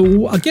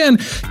again,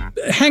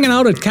 hanging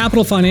out at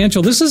Capital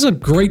Financial. This is a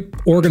great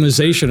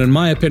organization, in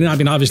my opinion. I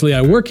mean, obviously,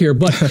 I work here,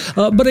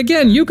 but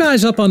again, you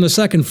guys up on the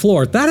second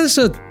floor. That is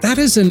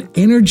an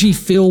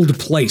energy-filled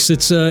place.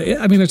 There's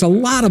a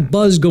lot of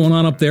buzz going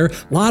on up there.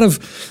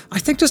 I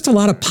think just a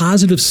lot of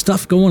positive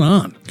stuff going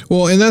on.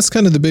 Well, and that's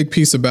kind of the big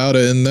piece about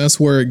it, and that's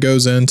where it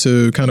goes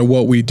into kind of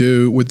what we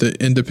do with the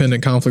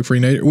independent, conflict-free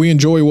nature. We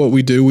enjoy what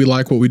we do. We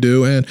like what we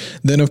do, and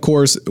then of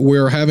course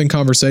we're having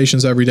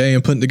conversations every day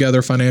and putting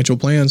together financial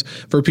plans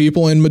for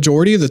people. And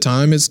majority of the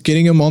time, it's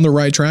getting them on the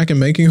right track and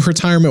making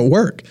retirement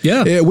work.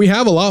 Yeah, we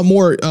have a lot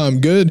more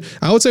good.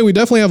 I would say we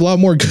definitely have a lot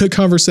more good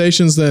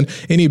conversations than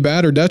any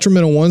bad or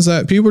detrimental ones.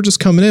 That people are just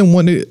coming in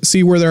wanting to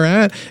see where they're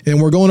at,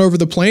 and we're going over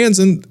the plans,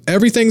 and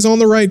everything's on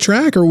the right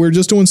track, or we're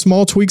just doing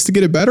small tweaks to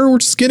get it better. Or we're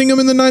just getting them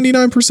in the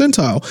 99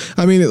 percentile.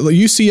 I mean,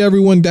 you see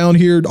everyone down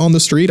here on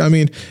the street. I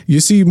mean, you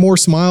see more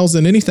smiles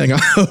than anything.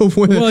 when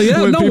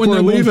people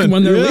are leaving.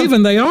 When they're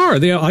leaving, they are.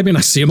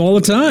 I see them all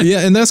the time. Yeah,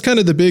 and that's kind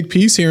of the big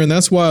piece here, and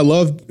that's why I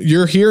love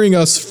you're hearing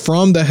us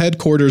from the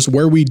headquarters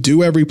where we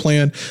do every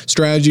plan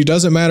strategy.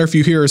 Doesn't matter if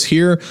you hear us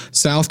here,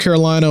 South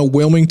Carolina,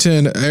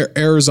 Wilmington,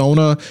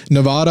 Arizona,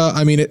 Nevada.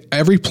 I mean,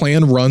 every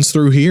plan runs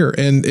through here,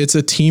 and it's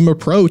a team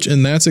approach,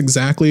 and that's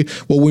exactly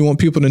what we want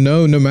people to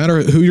know. No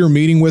matter who you're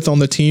meeting with on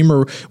the team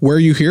or where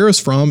you hear us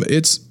from,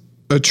 it's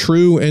a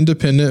true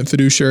independent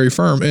fiduciary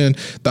firm. And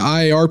the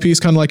IAR piece,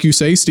 kind of like you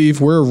say,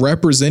 Steve, we're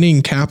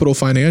representing Capital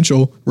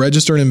Financial,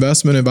 registered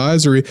investment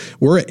advisory.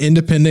 We're an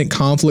independent,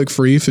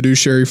 conflict-free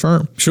fiduciary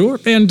firm. Sure.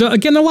 And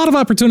again, a lot of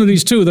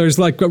opportunities too. There's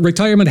like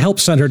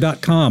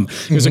retirementhelpcenter.com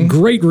is a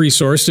great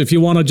resource if you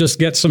want to just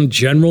get some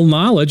general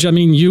knowledge. I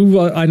mean,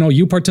 I know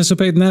you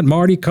participate in that,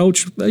 Marty,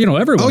 Coach,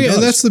 everyone does.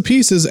 And that's the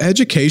piece is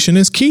education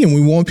is key. And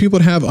we want people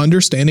to have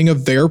understanding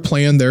of their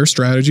plan, their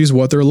strategies,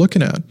 what they're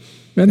looking at.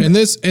 And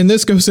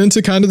this goes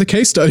into kind of the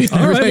case study.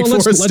 All right, well,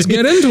 let's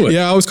get into it.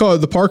 Yeah, I always call it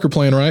the Parker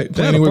plan, right?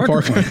 Planning with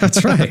Parker.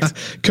 That's right.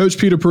 Coach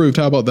Pete approved.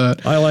 How about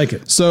that? I like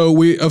it. So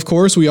we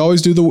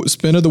always do the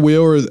spin of the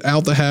wheel or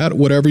out the hat,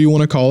 whatever you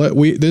want to call it.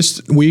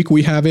 This week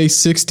we have a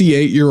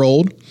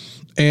 68-year-old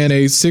and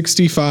a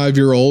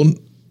 65-year-old.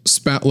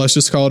 Let's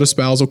just call it a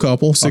spousal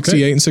couple,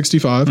 68 and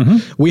 65.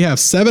 Mm-hmm. We have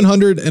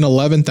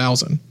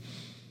 711,000.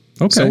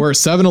 Okay. So we're at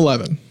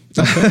 711.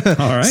 Okay.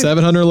 All right.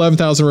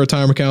 711,000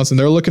 retirement accounts, and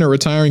they're looking at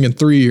retiring in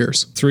 3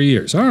 years. 3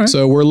 years. All right.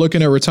 So we're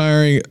looking at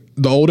retiring.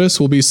 The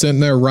oldest will be sitting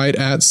there right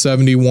at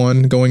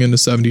 71, going into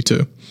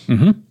 72.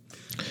 Mm-hmm.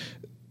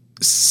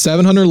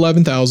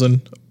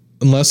 711,000.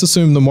 And let's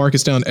assume the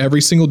market's down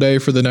every single day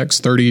for the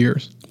next 30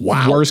 years.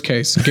 Wow. Worst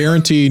case,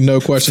 guaranteed,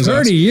 no questions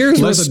asked. 30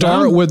 years. Let's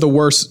start with the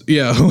worst.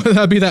 Yeah,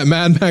 that'd be that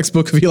Mad Max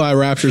Book of Eli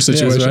Rapture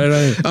situation.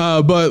 Yes,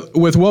 right. But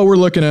with what we're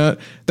looking at,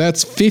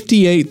 that's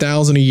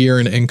 58,000 a year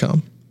in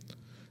income.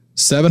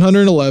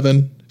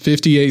 711,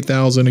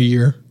 58,000 a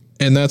year.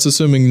 And that's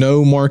assuming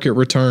no market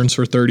returns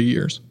for 30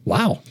 years.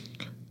 Wow.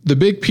 the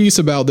big piece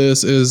about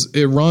this is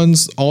it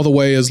runs all the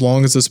way as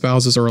long as the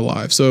spouses are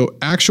alive. So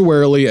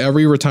actuarially,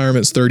 every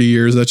retirement's 30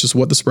 years. That's just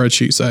what the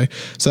spreadsheets say.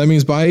 So that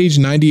means by age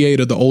 98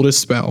 of the oldest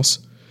spouse,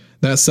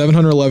 that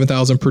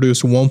 $711,000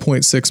 produced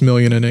 $1.6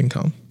 million in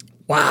income.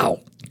 Wow.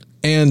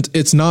 And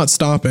it's not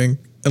stopping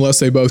unless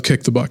they both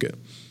kick the bucket.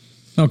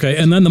 Okay,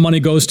 and then the money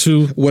goes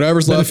to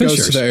whatever's left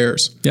goes to the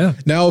heirs. Yeah.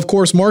 Now, of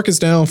course, market's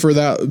down for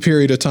that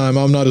period of time.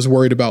 I'm not as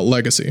worried about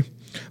legacy.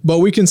 But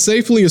we can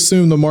safely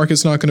assume the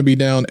market's not going to be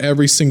down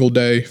every single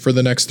day for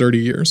the next 30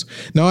 years.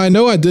 Now, I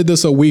know I did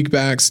this a week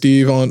back,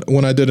 Steve,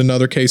 when I did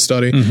another case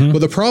study. But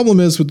the problem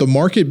is with the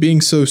market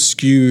being so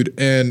skewed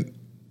and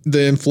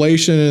the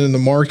inflation and the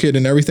market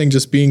and everything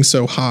just being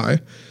so high,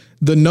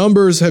 the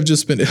numbers have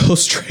just been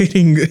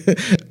illustrating.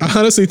 I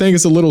honestly think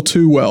it's a little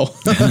too well.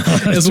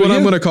 Is what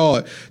I'm going to call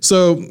it.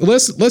 So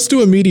let's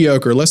do a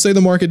mediocre. Let's say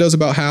the market does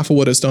about half of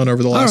what it's done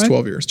over the last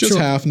 12 years. Just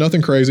half,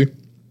 nothing crazy.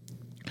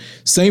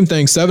 Same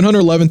thing,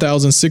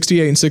 711,000,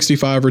 68 and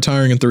 65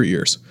 retiring in 3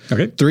 years.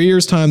 Okay. 3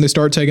 years time, they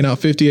start taking out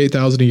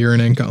 58,000 a year in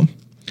income.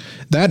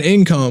 That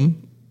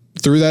income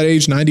through that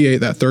age 98,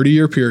 that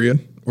 30-year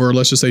period, or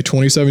let's just say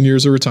 27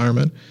 years of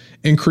retirement,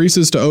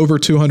 increases to over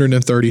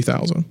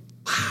 230,000.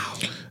 Wow.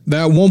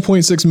 That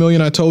 1.6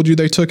 million I told you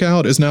they took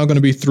out is now going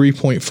to be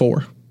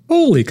 3.4.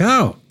 Holy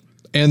cow.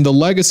 And the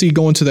legacy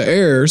going to the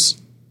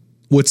heirs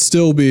would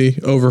still be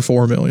over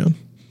 4 million.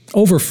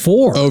 Over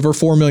 4? Over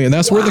 4 million.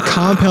 That's where the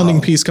compounding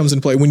piece comes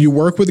into play. When you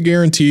work with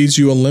guarantees,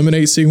 you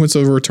eliminate sequence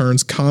of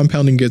returns,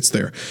 compounding gets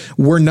there.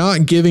 We're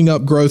not giving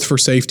up growth for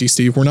safety,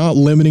 Steve. We're not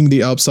limiting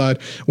the upside.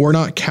 We're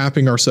not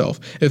capping ourselves.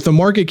 If the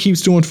market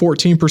keeps doing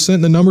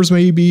 14%, the numbers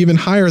may be even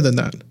higher than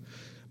that.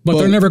 But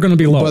they're never going to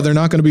be lower. But they're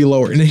not going to be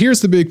lower. And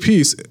here's the big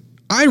piece.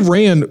 I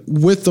ran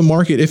with the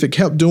market if it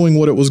kept doing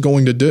what it was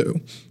going to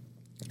do.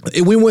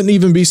 We wouldn't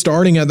even be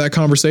starting at that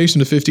conversation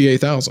to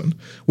 58,000.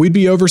 We'd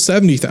be over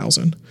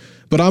 70,000.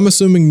 But I'm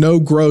assuming no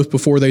growth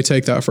before they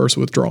take that first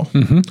withdrawal.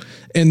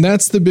 And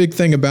that's the big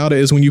thing about it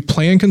is when you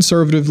plan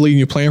conservatively and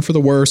you plan for the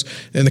worst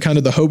and the kind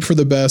of the hope for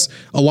the best,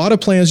 a lot of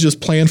plans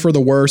just plan for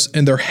the worst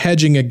and they're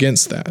hedging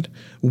against that.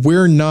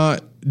 We're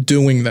not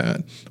doing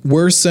that.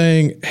 We're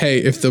saying, hey,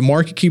 if the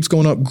market keeps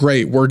going up,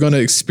 great. We're going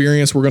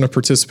to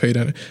participate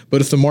in it.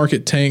 But if the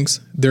market tanks,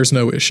 there's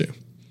no issue.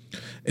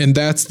 And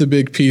that's the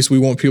big piece we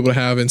want people to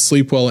have and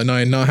sleep well at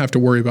night and not have to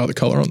worry about the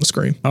color on the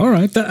screen. All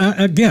right.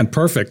 Again,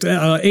 perfect.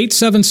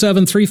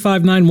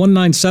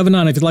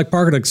 877-359-1979 if you'd like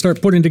Parker to start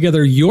putting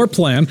together your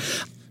plan.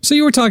 So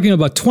you were talking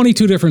about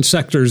 22 different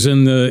sectors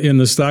in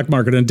the stock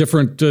market and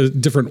different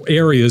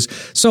areas.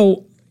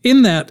 So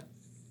in that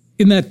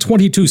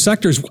 22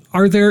 sectors,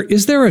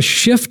 is there a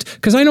shift?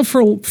 Because I know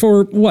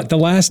for the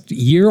last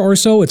year or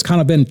so, it's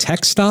kind of been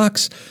tech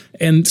stocks.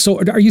 And so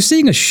are you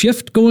seeing a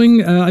shift going?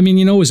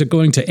 Is it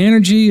going to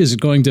energy? Is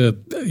it going to,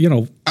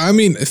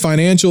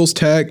 financials,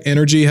 tech,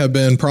 energy have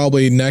been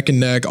probably neck and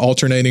neck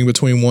alternating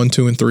between 1,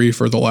 2, and 3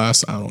 for the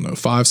last,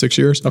 5-6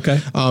 years. Okay.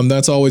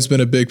 That's always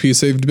been a big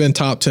piece. They've been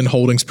top 10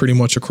 holdings pretty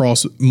much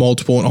across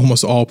multiple and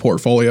almost all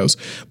portfolios.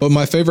 But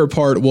my favorite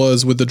part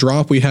was with the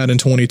drop we had in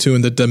 22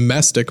 in the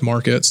domestic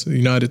markets, the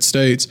United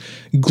States,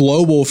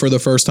 global for the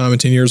first time in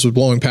 10 years was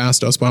blowing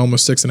past us by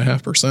almost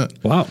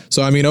 6.5%. Wow.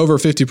 So, over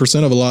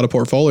 50% of a lot of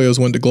portfolios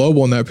went to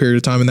global in that period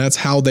of time. And that's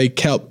how they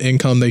kept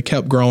income. They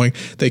kept growing.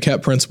 They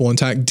kept principal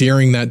intact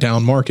during that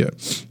down market.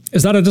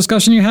 Is that a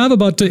discussion you have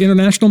about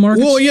international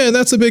markets? Well, yeah, and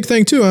that's a big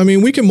thing too.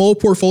 We can mold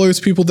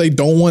portfolios. People, they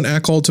don't want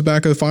alcohol,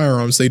 tobacco,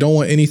 firearms. They don't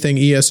want anything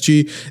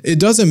ESG. It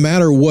doesn't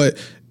matter what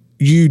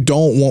you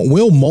don't want.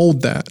 We'll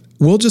mold that.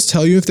 We'll just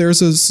tell you if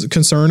there's a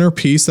concern or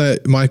piece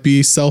that might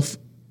be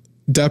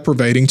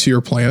self-deprivating to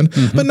your plan.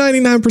 But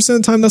 99% of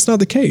the time, that's not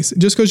the case.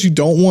 Just because you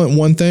don't want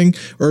one thing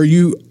or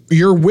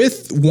you're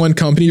with one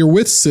company, you're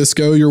with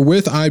Cisco, you're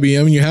with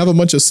IBM, and you have a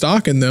bunch of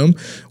stock in them,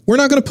 we're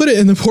not going to put it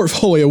in the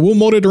portfolio. We'll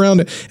mold it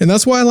around it. And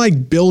that's why I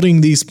like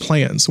building these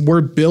plans.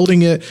 We're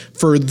building it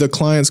for the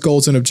client's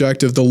goals and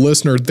objective, the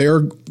listener,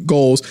 their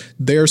goals,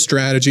 their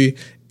strategy.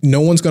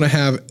 No one's going to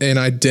have an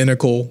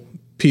identical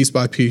piece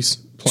by piece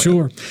plan.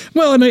 Sure.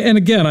 Well, and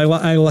again,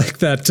 I like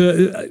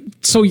that.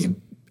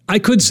 I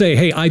could say,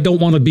 hey, I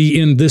don't want to be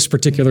in this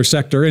particular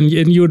sector, and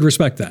you would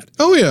respect that.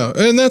 Oh, yeah.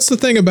 And that's the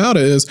thing about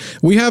it is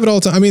we have it all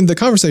the time. The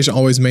conversation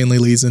always mainly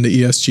leads into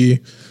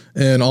ESG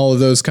and all of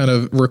those kind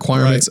of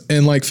requirements. Right.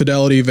 And like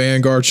Fidelity,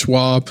 Vanguard,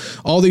 Schwab,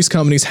 all these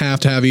companies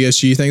have to have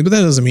ESG things, but that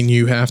doesn't mean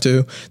you have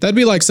to. That'd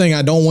be like saying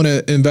I don't want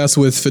to invest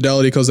with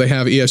Fidelity because they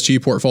have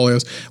ESG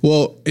portfolios.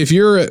 Well, if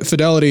you're at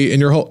Fidelity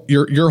and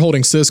you're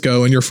holding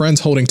Cisco and your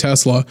friend's holding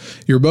Tesla,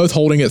 you're both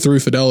holding it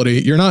through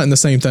Fidelity. You're not in the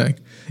same thing.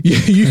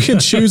 You can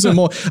choose them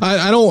all.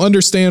 I don't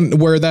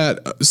understand where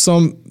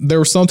there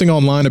was something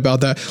online about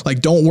that.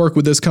 Like, don't work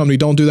with this company.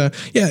 Don't do that.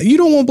 Yeah. You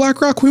don't want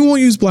BlackRock. We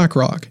won't use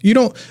BlackRock. You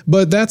don't.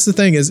 But that's the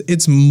thing is is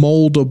it's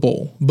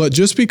moldable. But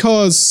just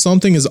because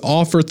something is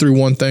offered through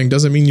one thing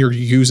doesn't mean you're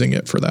using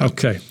it for that.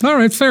 Okay. All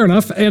right. Fair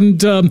enough.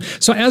 And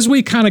so as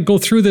we kind of go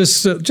through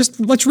this, just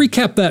let's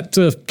recap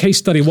that case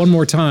study one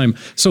more time.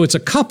 So it's a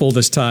couple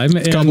this time.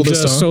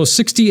 So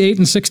 68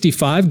 and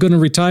 65 going to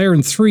retire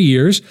in 3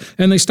 years,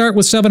 and they start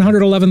with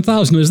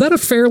 $711,000. Is that a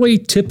fairly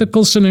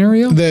typical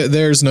scenario?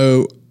 There's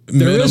no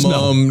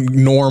minimum,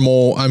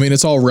 normal. I mean,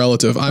 it's all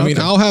relative. I mean,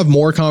 I'll have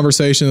more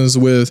conversations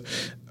with,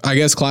 I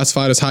guess,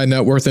 classified as high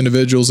net worth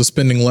individuals of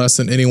spending less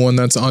than anyone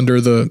that's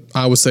under the,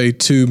 I would say,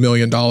 $2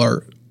 million.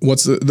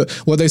 What's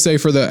what they say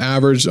for the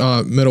average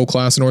middle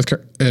class in North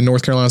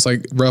Carolina is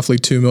like roughly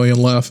 $2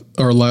 million left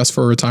or less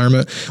for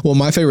retirement. Well,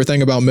 my favorite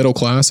thing about middle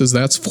class is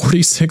that's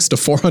 $46,000 to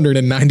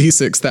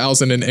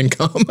 $496,000 in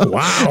income.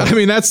 Wow! I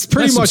mean, that's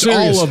pretty much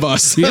all of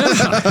us. Yeah,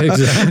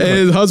 exactly.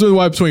 And husband and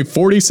wife between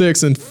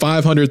 $46,000 and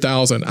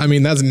 $500,000. I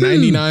mean, that's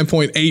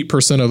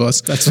 99.8% of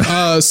us. That's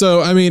right.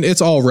 So I mean,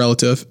 it's all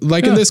relative.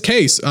 Like in this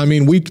case, I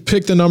mean, we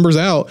picked the numbers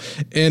out,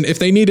 and if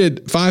they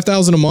needed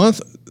 $5,000 a month,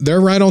 they're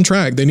right on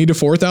track. They needed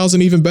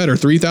 $4,000 even better,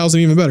 $3,000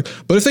 even better.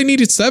 But if they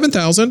needed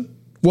 $7,000,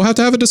 we'll have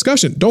to have a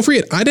discussion. Don't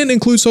forget, I didn't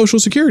include Social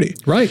Security.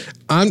 Right.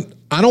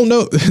 I don't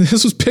know.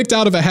 This was picked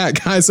out of a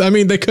hat, guys. I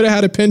mean, they could have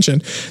had a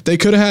pension. They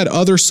could have had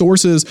other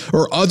sources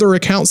or other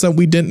accounts that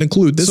we didn't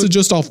include. This is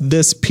just off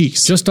this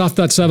piece. Just off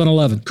that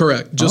 711.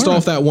 Correct. Just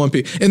off that one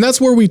piece. And that's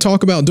where we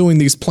talk about doing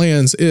these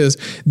plans is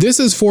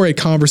this is for a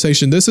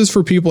conversation. This is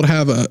for people to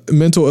have a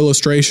mental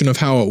illustration of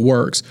how it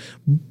works.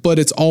 But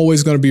it's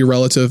always going to be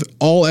relative.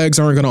 All eggs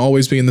aren't going to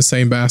always be in the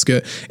same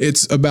basket.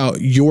 It's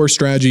about your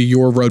strategy,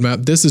 your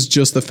roadmap. This is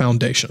just the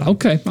foundation.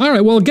 Okay. All right.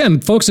 Well, again,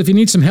 folks, if you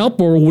need some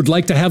help or would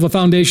like to have a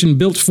foundation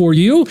built for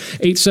you,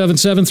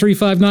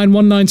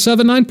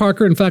 877-359-1979.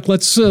 Parker, in fact,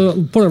 let's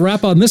put a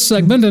wrap on this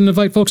segment and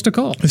invite folks to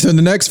call. So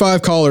the next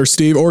 5 callers,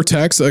 Steve, or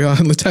text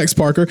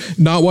Parker,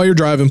 not while you're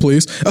driving,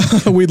 please.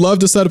 We'd love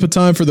to set up a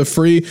time for the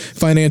free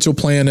financial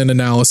plan and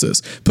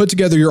analysis. Put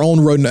together your own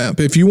roadmap.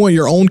 If you want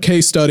your own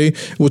case study,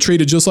 we'll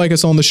treat it just like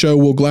us on the show.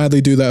 We'll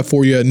gladly do that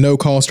for you at no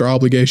cost or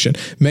obligation.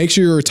 Make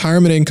sure your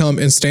retirement income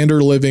and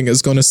standard of living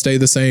is going to stay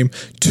the same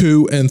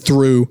to and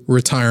through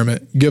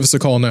retirement. Give us a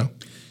call now.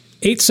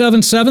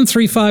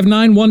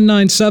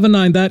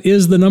 877-359-1979. That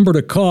is the number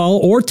to call,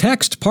 or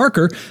text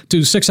Parker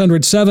to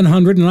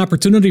 600-700. An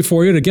opportunity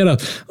for you to get a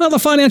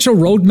financial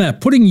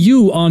roadmap, putting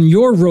you on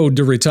your road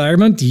to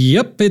retirement.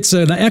 Yep, it's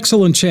an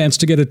excellent chance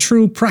to get a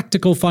true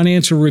practical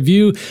financial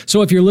review.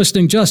 So if you're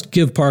listening, just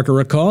give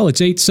Parker a call.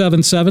 It's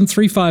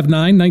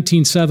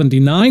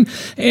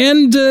 877-359-1979.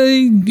 And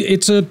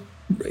it's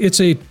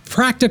a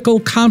practical,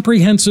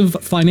 comprehensive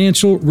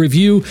financial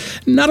review,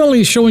 not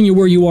only showing you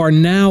where you are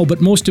now,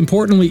 but most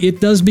importantly, it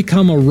does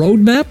become a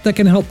roadmap that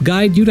can help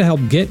guide you to help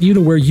get you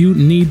to where you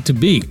need to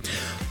be.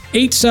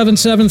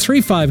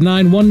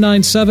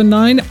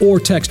 877-359-1979 or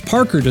text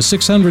Parker to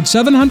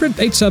 600-700,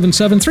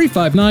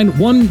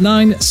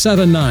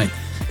 877-359-1979.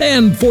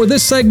 And for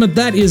this segment,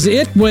 that is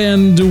it.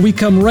 When we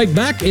come right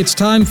back, it's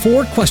time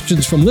for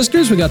questions from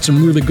listeners. We got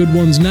some really good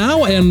ones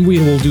now, and we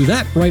will do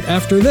that right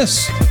after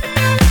this.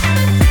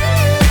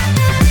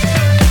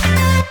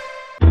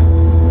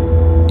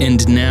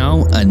 And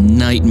now, a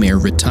nightmare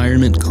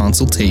retirement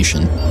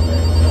consultation.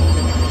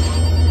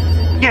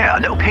 Yeah,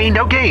 no pain,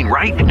 no gain,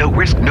 right? No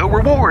risk, no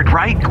reward,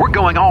 right? We're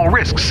going all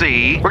risk,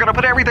 see? We're going to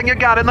put everything you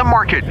got in the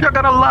market. You're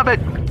going to love it.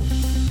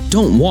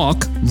 Don't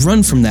walk,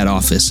 run from that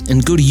office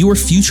and go to your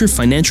future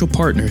financial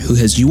partner who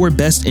has your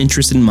best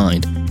interest in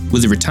mind,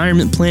 with a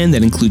retirement plan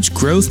that includes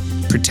growth,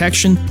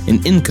 protection,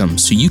 and income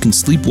so you can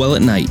sleep well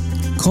at night.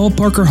 Call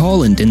Parker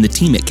Holland and the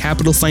team at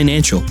Capital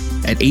Financial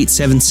at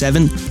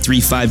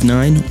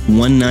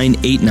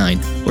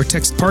 877-359-1989 or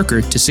text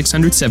Parker to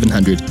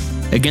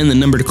 600-700. Again, the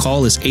number to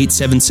call is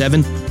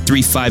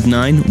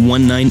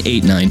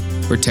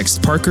 877-359-1989 or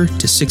text Parker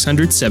to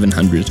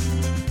 600-700.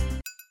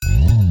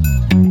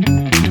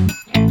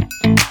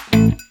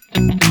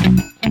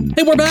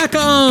 Hey, we're back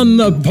on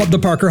the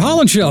Parker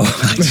Holland Show.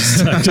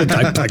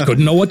 I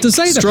couldn't know what to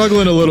say.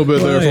 Struggling a little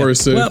bit there for us,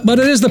 Steve. Well, but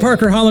it is the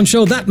Parker Holland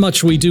Show. That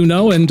much we do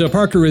know. And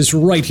Parker is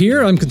right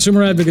here. I'm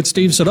consumer advocate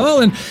Steve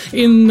Siddall. And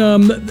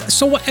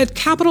so at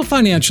Capital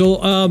Financial,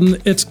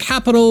 it's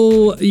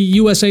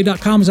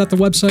capitalusa.com. Is that the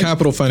website?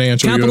 Capital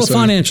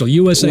Financial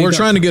USA. We're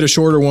trying to get a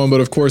shorter one, but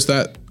of course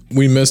that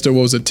we missed it.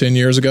 What was it, 10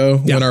 years ago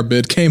when our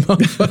bid came up?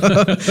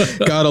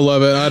 Gotta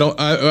love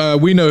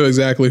it. We know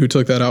exactly who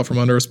took that out from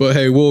under us, but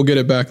hey, we'll get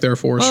it back there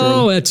for us shortly.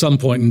 Oh, at some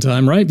point in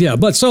time, right? Yeah.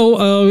 But so,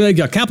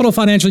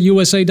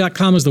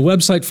 capitalfinancialusa.com is the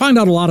website. Find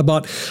out a lot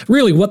about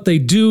really what they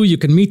do. You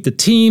can meet the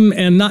team,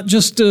 and not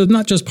just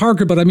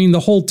Parker, but I mean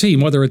the whole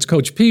team, whether it's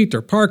Coach Pete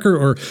or Parker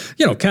or,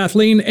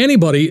 Kathleen,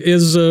 anybody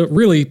is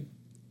really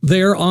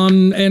there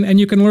on,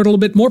 and you can learn a little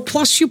bit more.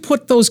 Plus, you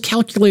put those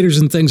calculators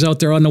and things out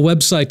there on the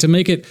website to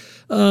make it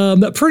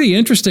pretty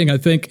interesting, I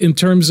think, in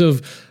terms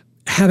of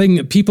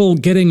having people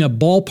getting a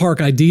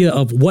ballpark idea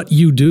of what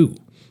you do.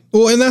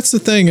 Well, and that's the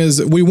thing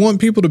is we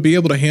want people to be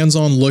able to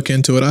hands-on look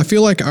into it. I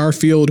feel like our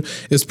field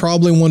is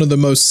probably one of the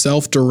most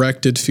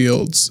self-directed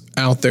fields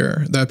out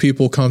there that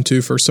people come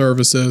to for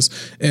services.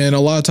 And a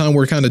lot of time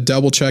we're kind of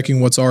double checking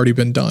what's already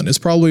been done. It's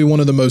probably one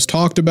of the most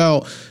talked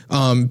about,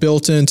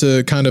 built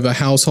into kind of a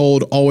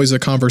household, always a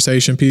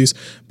conversation piece.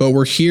 But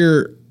we're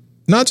here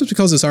not just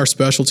because it's our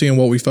specialty and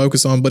what we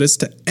focus on, but it's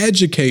to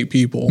educate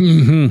people.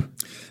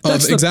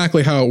 Of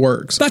exactly how it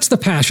works. That's the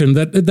passion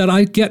that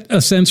I get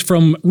a sense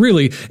from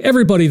really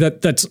everybody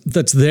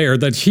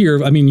that's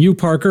here. I mean, you,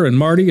 Parker, and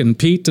Marty, and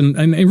Pete,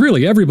 and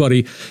really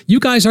everybody. You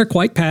guys are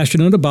quite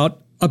passionate about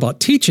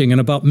teaching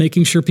and about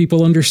making sure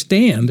people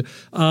understand.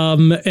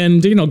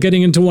 And,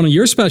 getting into one of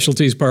your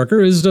specialties, Parker,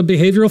 is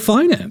behavioral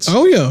finance.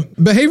 Oh, yeah.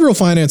 Behavioral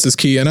finance is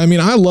key. And I mean,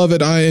 I love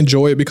it. I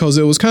enjoy it because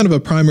it was kind of a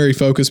primary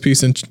focus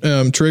piece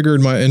and triggered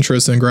my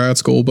interest in grad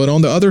school. But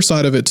on the other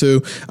side of it,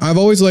 too, I've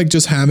always liked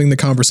just having the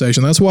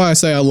conversation. That's why I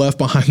say I left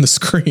behind the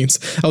screens.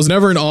 I was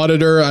never an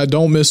auditor. I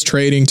don't miss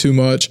trading too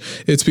much.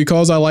 It's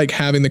because I like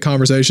having the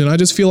conversation. I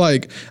just feel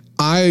like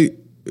I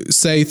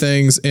say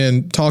things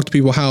and talk to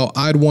people how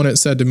I'd want it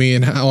said to me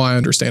and how I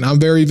understand.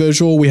 I'm very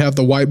visual. We have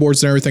the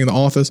whiteboards and everything in the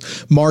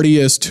office. Marty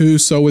is too.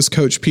 So is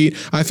Coach Pete.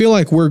 I feel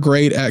like we're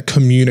great at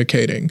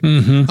communicating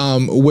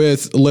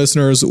with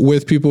listeners,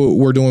 with people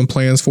we're doing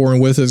plans for,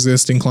 and with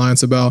existing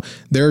clients about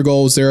their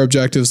goals, their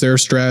objectives, their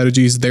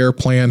strategies, their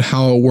plan,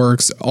 how it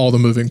works, all the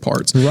moving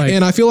parts. Right.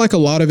 And I feel like a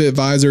lot of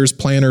advisors,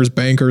 planners,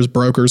 bankers,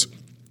 brokers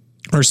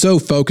are so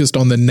focused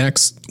on the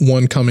next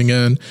one coming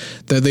in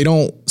that they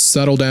don't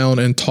settle down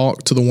and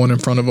talk to the one in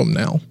front of them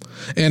now.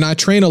 And I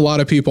train a lot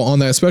of people on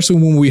that, especially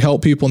when we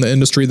help people in the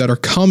industry that are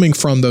coming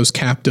from those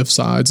captive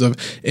sides of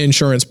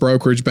insurance,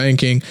 brokerage,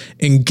 banking,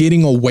 and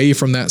getting away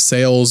from that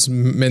sales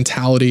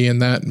mentality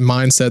and that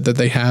mindset that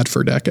they had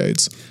for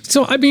decades.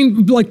 So, I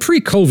mean, like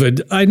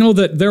pre-COVID, I know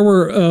that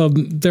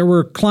there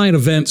were client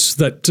events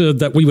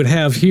that we would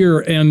have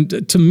here,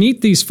 and to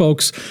meet these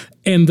folks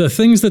and the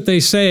things that they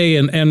say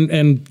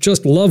and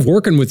just love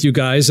working with you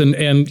guys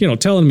and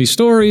telling me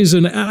stories.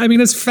 And I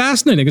mean, it's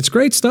fascinating. It's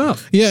great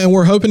stuff. Yeah. And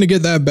we're hoping to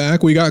get that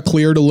back. We got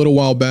cleared a little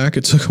while back.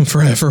 It took them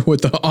forever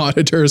with the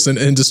auditors and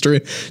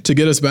industry to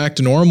get us back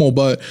to normal.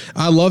 But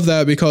I love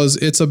that because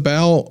it's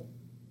about,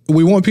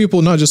 we want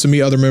people not just to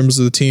meet other members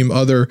of the team,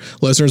 other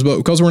listeners, but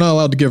because we're not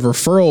allowed to give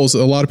referrals,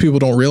 a lot of people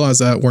don't realize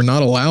that we're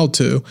not allowed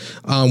to.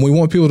 We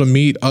want people to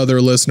meet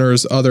other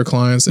listeners, other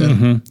clients,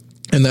 and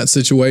in that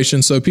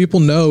situation. So people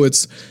know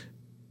it's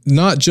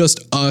not just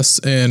us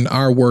and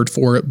our word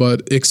for it,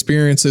 but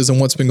experiences and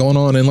what's been going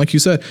on. And like you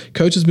said,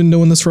 Coach has been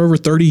doing this for over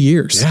 30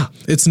 years. Yeah.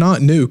 It's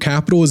not new.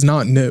 Capital is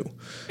not new.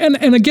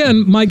 And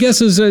again, my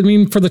guess is, I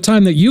mean, for the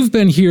time that you've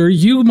been here,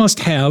 you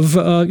must have,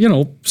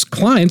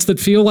 clients that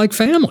feel like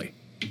family.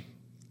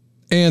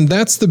 And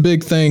that's the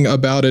big thing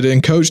about it.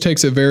 And Coach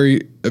takes it very,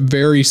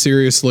 very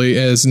seriously,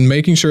 as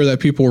making sure that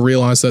people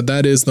realize that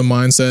that is the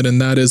mindset and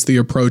that is the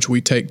approach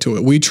we take to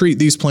it. We treat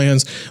these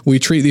plans, we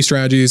treat these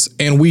strategies,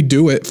 and we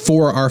do it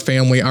for our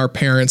family, our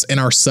parents,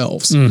 and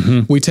ourselves.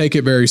 We take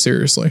it very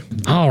seriously.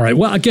 All right.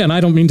 Well, again, I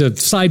don't mean to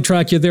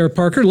sidetrack you there,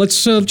 Parker.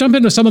 Let's jump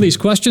into some of these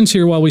questions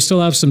here while we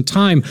still have some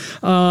time.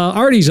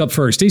 Artie's up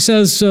first. He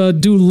says,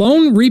 do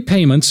loan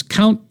repayments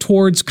count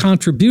towards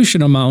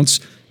contribution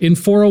amounts in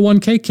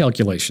 401k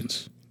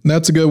calculations?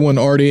 That's a good one,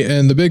 Artie.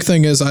 And the big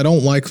thing is I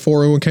don't like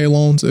 401k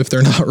loans if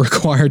they're not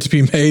required to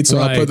be made. So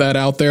I'll put that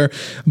out there.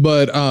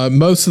 But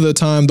most of the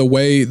time, the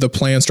way the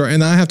plans start,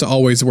 and I have to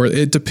always work,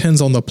 it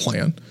depends on the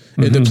plan.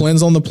 It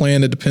depends on the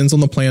plan. It depends on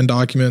the plan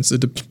documents. It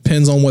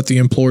depends on what the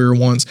employer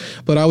wants.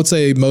 But I would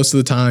say most of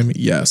the time,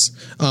 yes.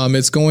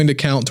 It's going to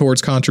count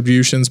towards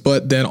contributions,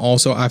 but then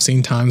also I've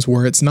seen times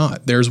where it's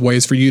not. There's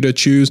ways for you to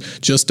choose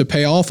just to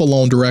pay off a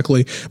loan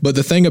directly. But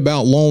the thing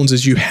about loans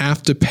is you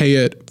have to pay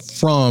it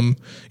from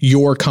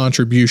your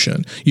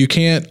contribution. You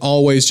can't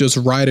always just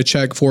write a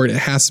check for it. It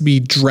has to be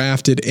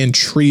drafted and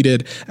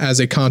treated as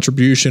a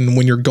contribution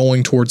when you're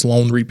going towards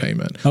loan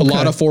repayment. Okay. A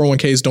lot of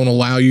 401ks don't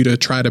allow you to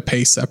try to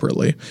pay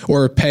separately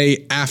or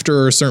pay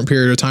after a certain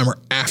period of time or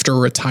after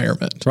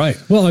retirement.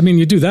 Right. Well, I mean,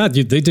 you do that,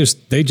 they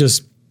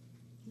just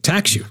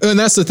tax you. And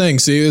that's the thing,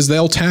 see, is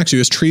they'll tax you.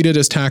 It's treated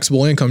as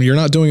taxable income. You're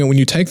not doing it when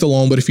you take the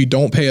loan, but if you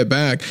don't pay it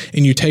back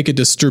and you take a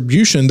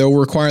distribution, they'll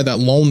require that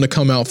loan to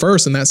come out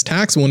first, and that's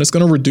taxable, and it's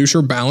going to reduce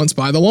your balance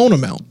by the loan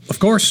amount. Of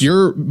course.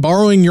 You're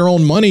borrowing your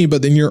own money,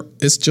 but then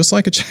it's just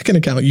like a checking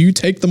account. You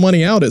take the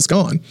money out, it's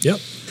gone. Yep.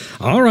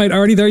 All right,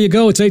 Artie, there you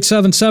go. It's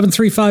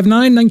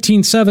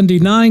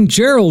 877-359-1979.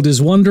 Gerald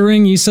is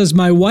wondering, he says,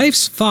 my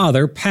wife's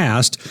father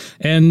passed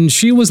and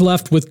she was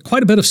left with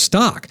quite a bit of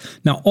stock.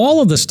 Now,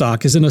 all of the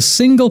stock is in a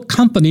single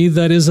company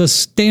that is a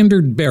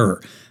standard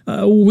bearer.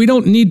 We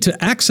don't need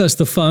to access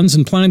the funds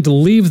and plan to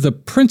leave the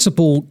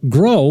principal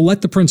grow,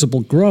 let the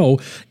principal grow.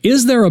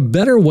 Is there a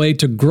better way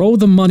to grow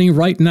the money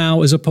right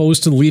now as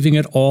opposed to leaving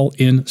it all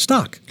in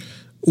stock?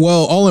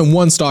 Well, all in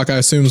one stock, I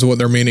assume is what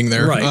they're meaning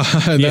there. Right.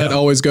 That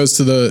always goes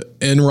to the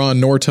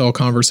Enron Nortel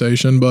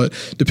conversation. But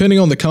depending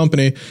on the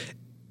company,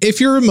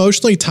 if you're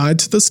emotionally tied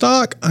to the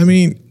stock, I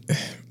mean,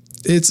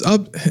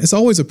 It's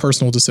always a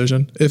personal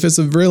decision. If it's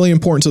really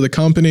important to the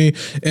company,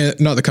 and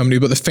not the company,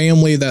 but the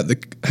family,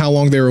 how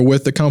long they were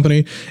with the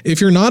company.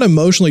 If you're not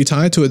emotionally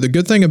tied to it, the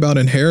good thing about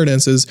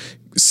inheritance is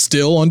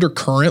still under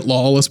current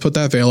law. Let's put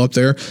that veil up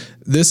there.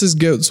 This is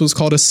what's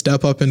called a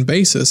step up in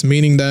basis,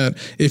 meaning that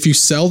if you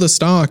sell the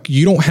stock,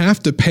 you don't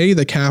have to pay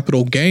the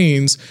capital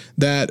gains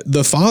that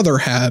the father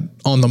had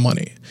on the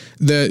money.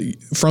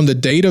 From the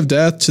date of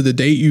death to the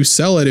date you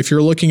sell it, if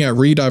you're looking at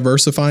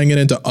rediversifying it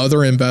into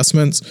other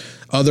investments,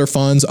 other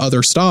funds,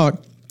 other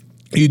stock,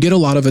 you get a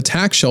lot of a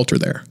tax shelter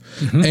there.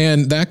 Mm-hmm.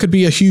 And that could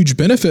be a huge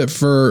benefit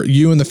for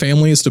you and the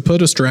family, is to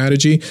put a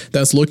strategy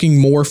that's looking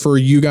more for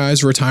you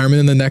guys' retirement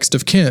and the next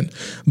of kin.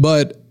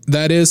 But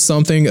that is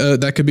something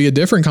that could be a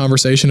different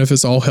conversation if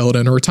it's all held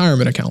in a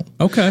retirement account.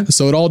 Okay.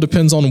 So it all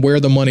depends on where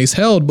the money's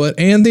held,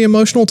 and the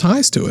emotional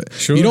ties to it.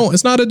 Sure.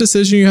 It's not a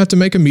decision you have to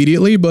make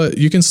immediately, but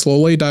you can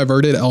slowly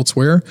divert it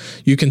elsewhere.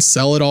 You can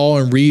sell it all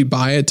and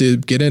rebuy it to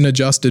get an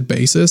adjusted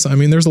basis. I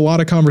mean, there's a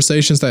lot of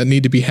conversations that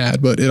need to be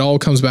had, but it all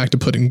comes back to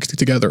putting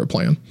together a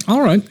plan.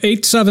 All right.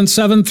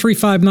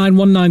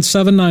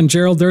 877-359-1979.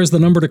 Gerald, there's the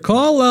number to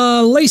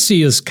call.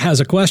 Lacey has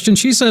a question.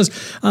 She says,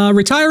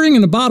 retiring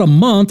in about a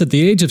month at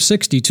the age of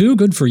 62.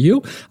 Good for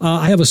you.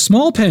 I have a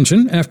small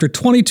pension. After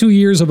 22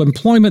 years of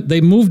employment, they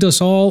moved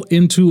us all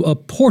into a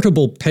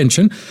portable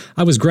pension.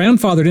 I was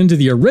grandfathered into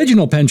the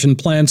original pension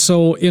plan,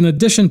 so in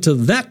addition to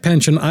that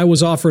pension, I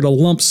was offered a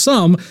lump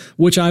sum,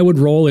 which I would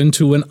roll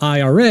into an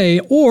IRA,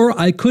 or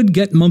I could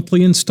get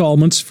monthly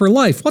installments for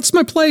life. What's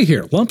my play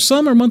here? Lump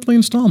sum or monthly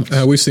installments?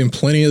 We've seen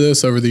plenty of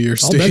this over the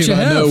years, Steve. Bet you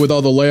have. I know, with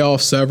all the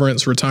layoffs,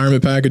 severance,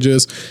 retirement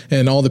packages,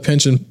 and all the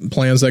pension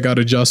plans that got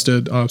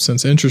adjusted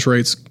since interest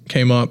rates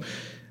came up.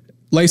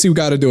 Lacey, we've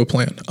got to do a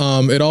plan.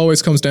 It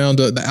always comes down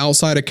to the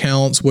outside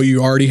accounts, what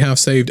you already have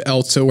saved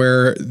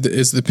elsewhere.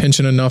 Is the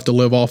pension enough to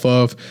live off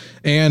of?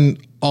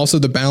 And also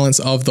the balance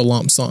of the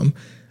lump sum.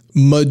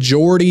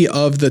 Majority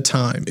of the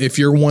time, if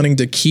you're wanting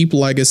to keep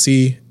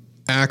legacy,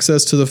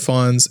 access to the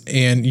funds,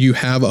 and you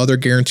have other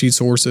guaranteed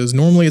sources,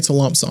 normally it's a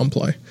lump sum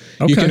play.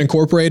 Okay. You can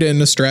incorporate it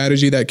in a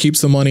strategy that keeps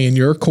the money in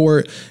your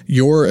court,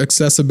 your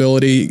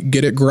accessibility,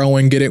 get it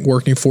growing, get it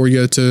working for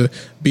you to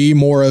be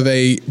more of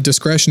a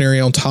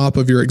discretionary on top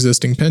of your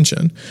existing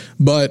pension.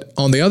 But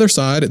on the other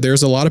side,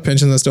 there's a lot of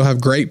pensions that still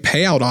have great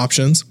payout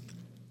options.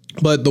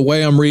 But the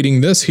way I'm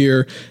reading this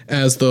here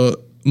as the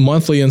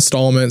monthly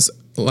installments,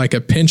 like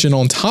a pension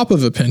on top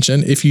of a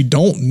pension, if you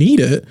don't need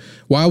it,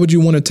 why would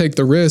you want to take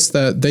the risk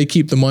that they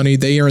keep the money,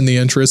 they earn the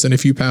interest, and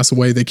if you pass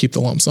away, they keep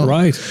the lump sum?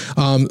 Right.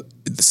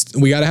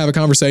 We got to have a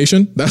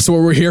conversation. That's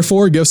what we're here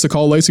for. Give us a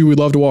call, Lacey. We'd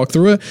love to walk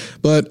through it.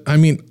 But I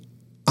mean,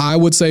 I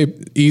would say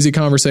easy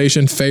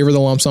conversation, favor the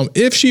lump sum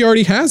if she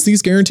already has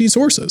these guaranteed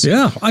sources.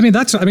 Yeah. I mean,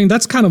 that's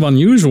kind of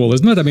unusual,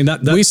 isn't it? I mean,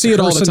 we see it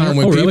all the time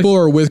when people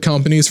are with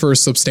companies for a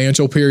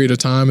substantial period of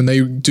time and they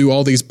do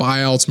all these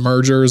buyouts,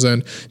 mergers,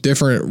 and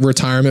different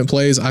retirement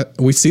plays.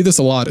 We see this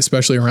a lot,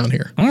 especially around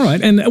here. All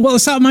right. And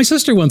my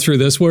sister went through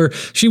this where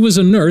she was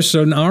a nurse,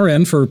 an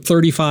RN for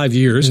 35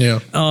 years. Yeah.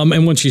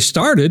 And when she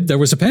started, there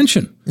was a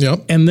pension.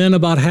 Yep. And then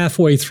about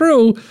halfway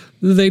through,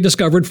 they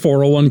discovered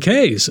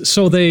 401ks.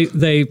 So they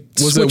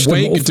was it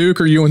Wake,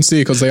 Duke, or UNC?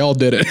 Because they all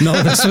did it. No,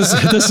 this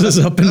is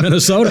up in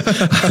Minnesota.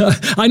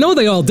 I know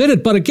they all did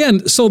it, but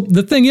again, so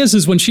the thing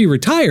is when she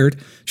retired,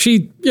 she's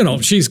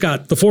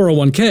got the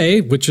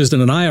 401k, which is in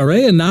an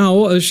IRA, and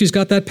now she's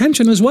got that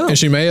pension as well. And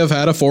she may have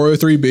had a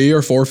 403b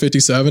or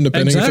 457,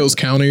 depending if it was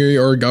county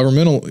or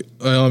governmental.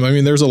 I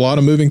mean, there's a lot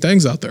of moving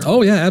things out there.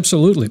 Oh yeah,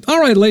 absolutely. All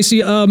right,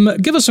 Lacey,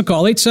 give us a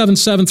call.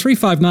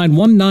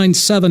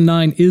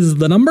 877-359-1979 is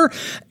the number.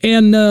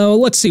 And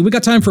let's see, we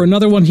got time for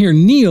another one here.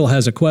 Neil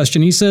has a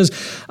question. He says,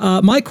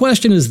 my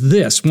question is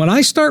this. When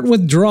I start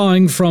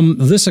withdrawing from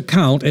this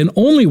account and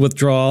only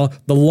withdraw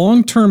the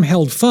long-term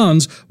held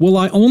funds, will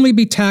I only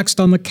be taxed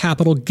on the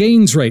capital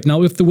gains rate?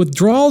 Now, if the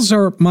withdrawals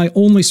are my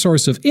only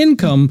source of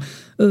income,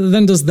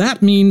 then does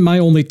that mean my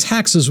only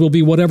taxes will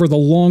be whatever the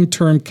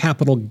long-term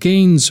capital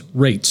gains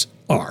rates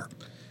are?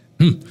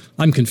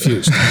 I'm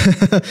confused.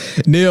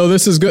 Neil,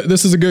 this is good.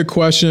 This is a good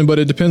question, but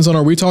it depends on,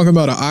 are we talking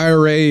about an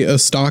IRA, a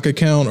stock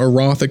account, a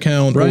Roth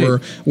account, right, or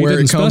where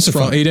it comes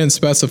from? He didn't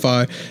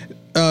specify.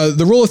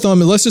 The rule of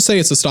thumb, let's just say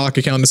it's a stock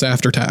account, it's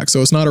after tax,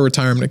 so it's not a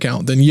retirement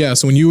account. Then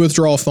yes, when you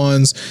withdraw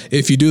funds,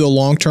 if you do the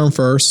long-term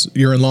first,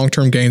 you're in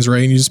long-term gains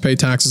rate and you just pay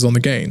taxes on the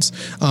gains.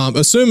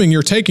 Assuming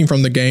you're taking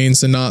from the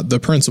gains and not the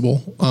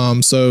principal.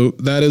 So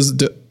that is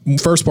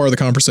first part of the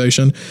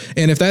conversation.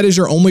 And if that is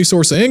your only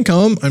source of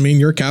income, I mean,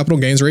 your capital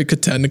gains rate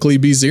could technically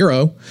be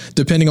zero,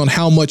 depending on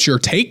how much you're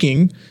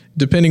taking.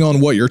 Depending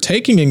on what you're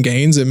taking in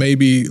gains, it may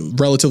be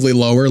relatively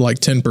lower, like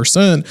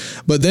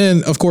 10%. But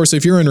then, of course,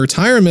 if you're in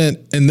retirement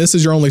and this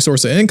is your only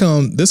source of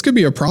income, this could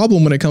be a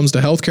problem when it comes to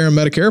healthcare and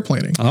Medicare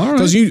planning.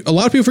 Because a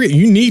lot of people forget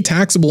you need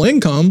taxable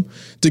income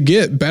to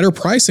get better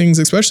pricings,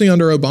 especially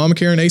under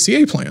Obamacare and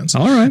ACA plans.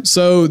 All right.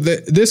 So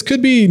this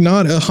could be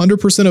not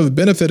 100% of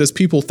benefit as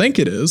people think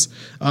it is,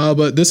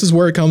 but this is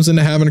where it comes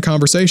into having a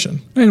conversation.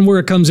 And where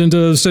it comes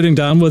into sitting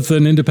down with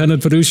an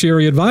independent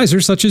fiduciary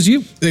advisor such as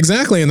you.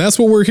 Exactly. And that's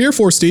what we're here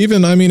for, Steve.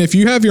 even, if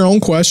you have your own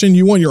question,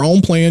 you want your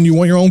own plan, you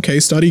want your own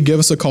case study, give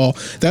us a call.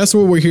 That's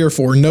what we're here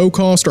for. No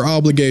cost or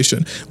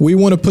obligation. We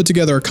want to put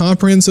together a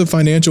comprehensive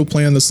financial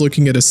plan that's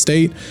looking at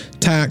estate,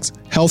 tax,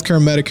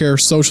 healthcare, Medicare,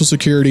 Social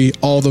Security,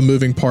 all the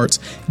moving parts.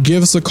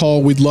 Give us a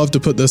call. We'd love to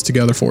put this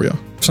together for you.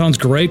 Sounds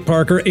great,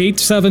 Parker.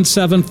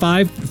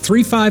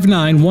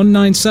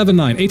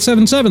 877-359-1979.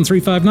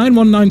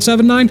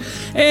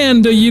 877-359-1979.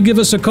 And you give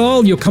us a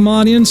call. You'll come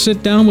on in,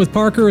 sit down with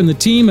Parker and the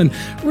team, and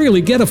really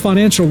get a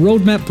financial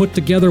roadmap put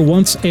together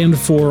once and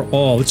for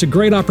all. It's a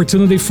great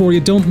opportunity for you.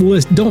 Don't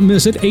miss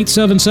it.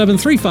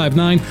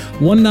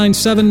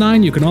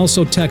 877-359-1979. You can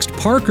also text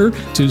Parker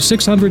to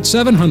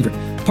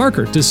 600-700.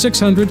 Parker to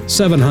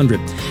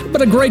 600-700.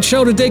 But a great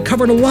show today.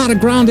 Covered a lot of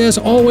ground as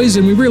always,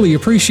 and we really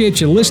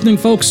appreciate you listening,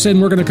 folks.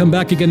 And we're going to come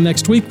back again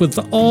next week with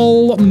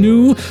all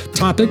new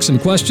topics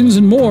and questions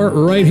and more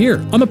right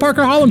here on The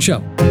Parker Holland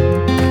Show.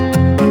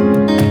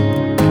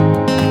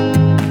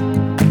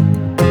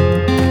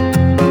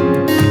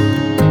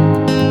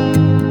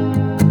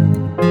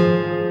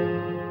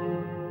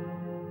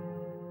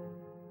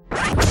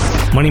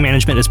 Money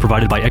management is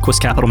provided by Equus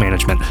Capital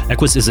Management.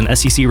 Equus is an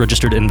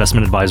SEC-registered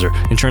investment advisor.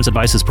 Insurance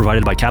advice is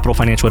provided by Capital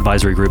Financial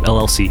Advisory Group,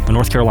 LLC, a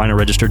North Carolina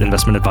registered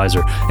investment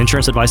advisor.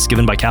 Insurance advice is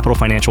given by Capital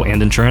Financial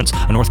and Insurance,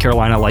 a North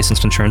Carolina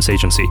licensed insurance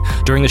agency.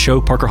 During the show,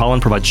 Parker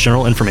Holland provides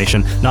general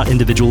information, not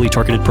individually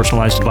targeted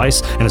personalized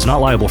advice, and is not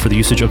liable for the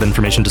usage of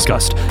information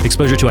discussed.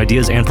 Exposure to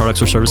ideas and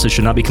products or services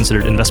should not be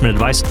considered investment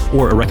advice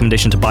or a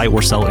recommendation to buy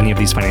or sell any of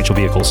these financial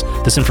vehicles.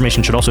 This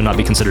information should also not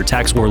be considered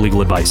tax or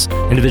legal advice.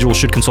 Individuals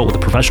should consult with a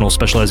professional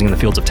specializing in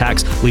the fields of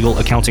tax, legal,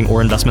 accounting,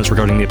 or investments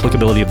regarding the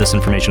applicability of this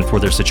information for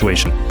their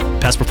situation.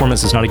 Past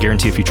performance is not a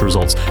guarantee of future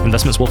results.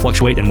 Investments will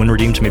fluctuate, and when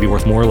redeemed may be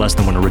worth more or less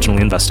than when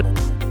originally invested.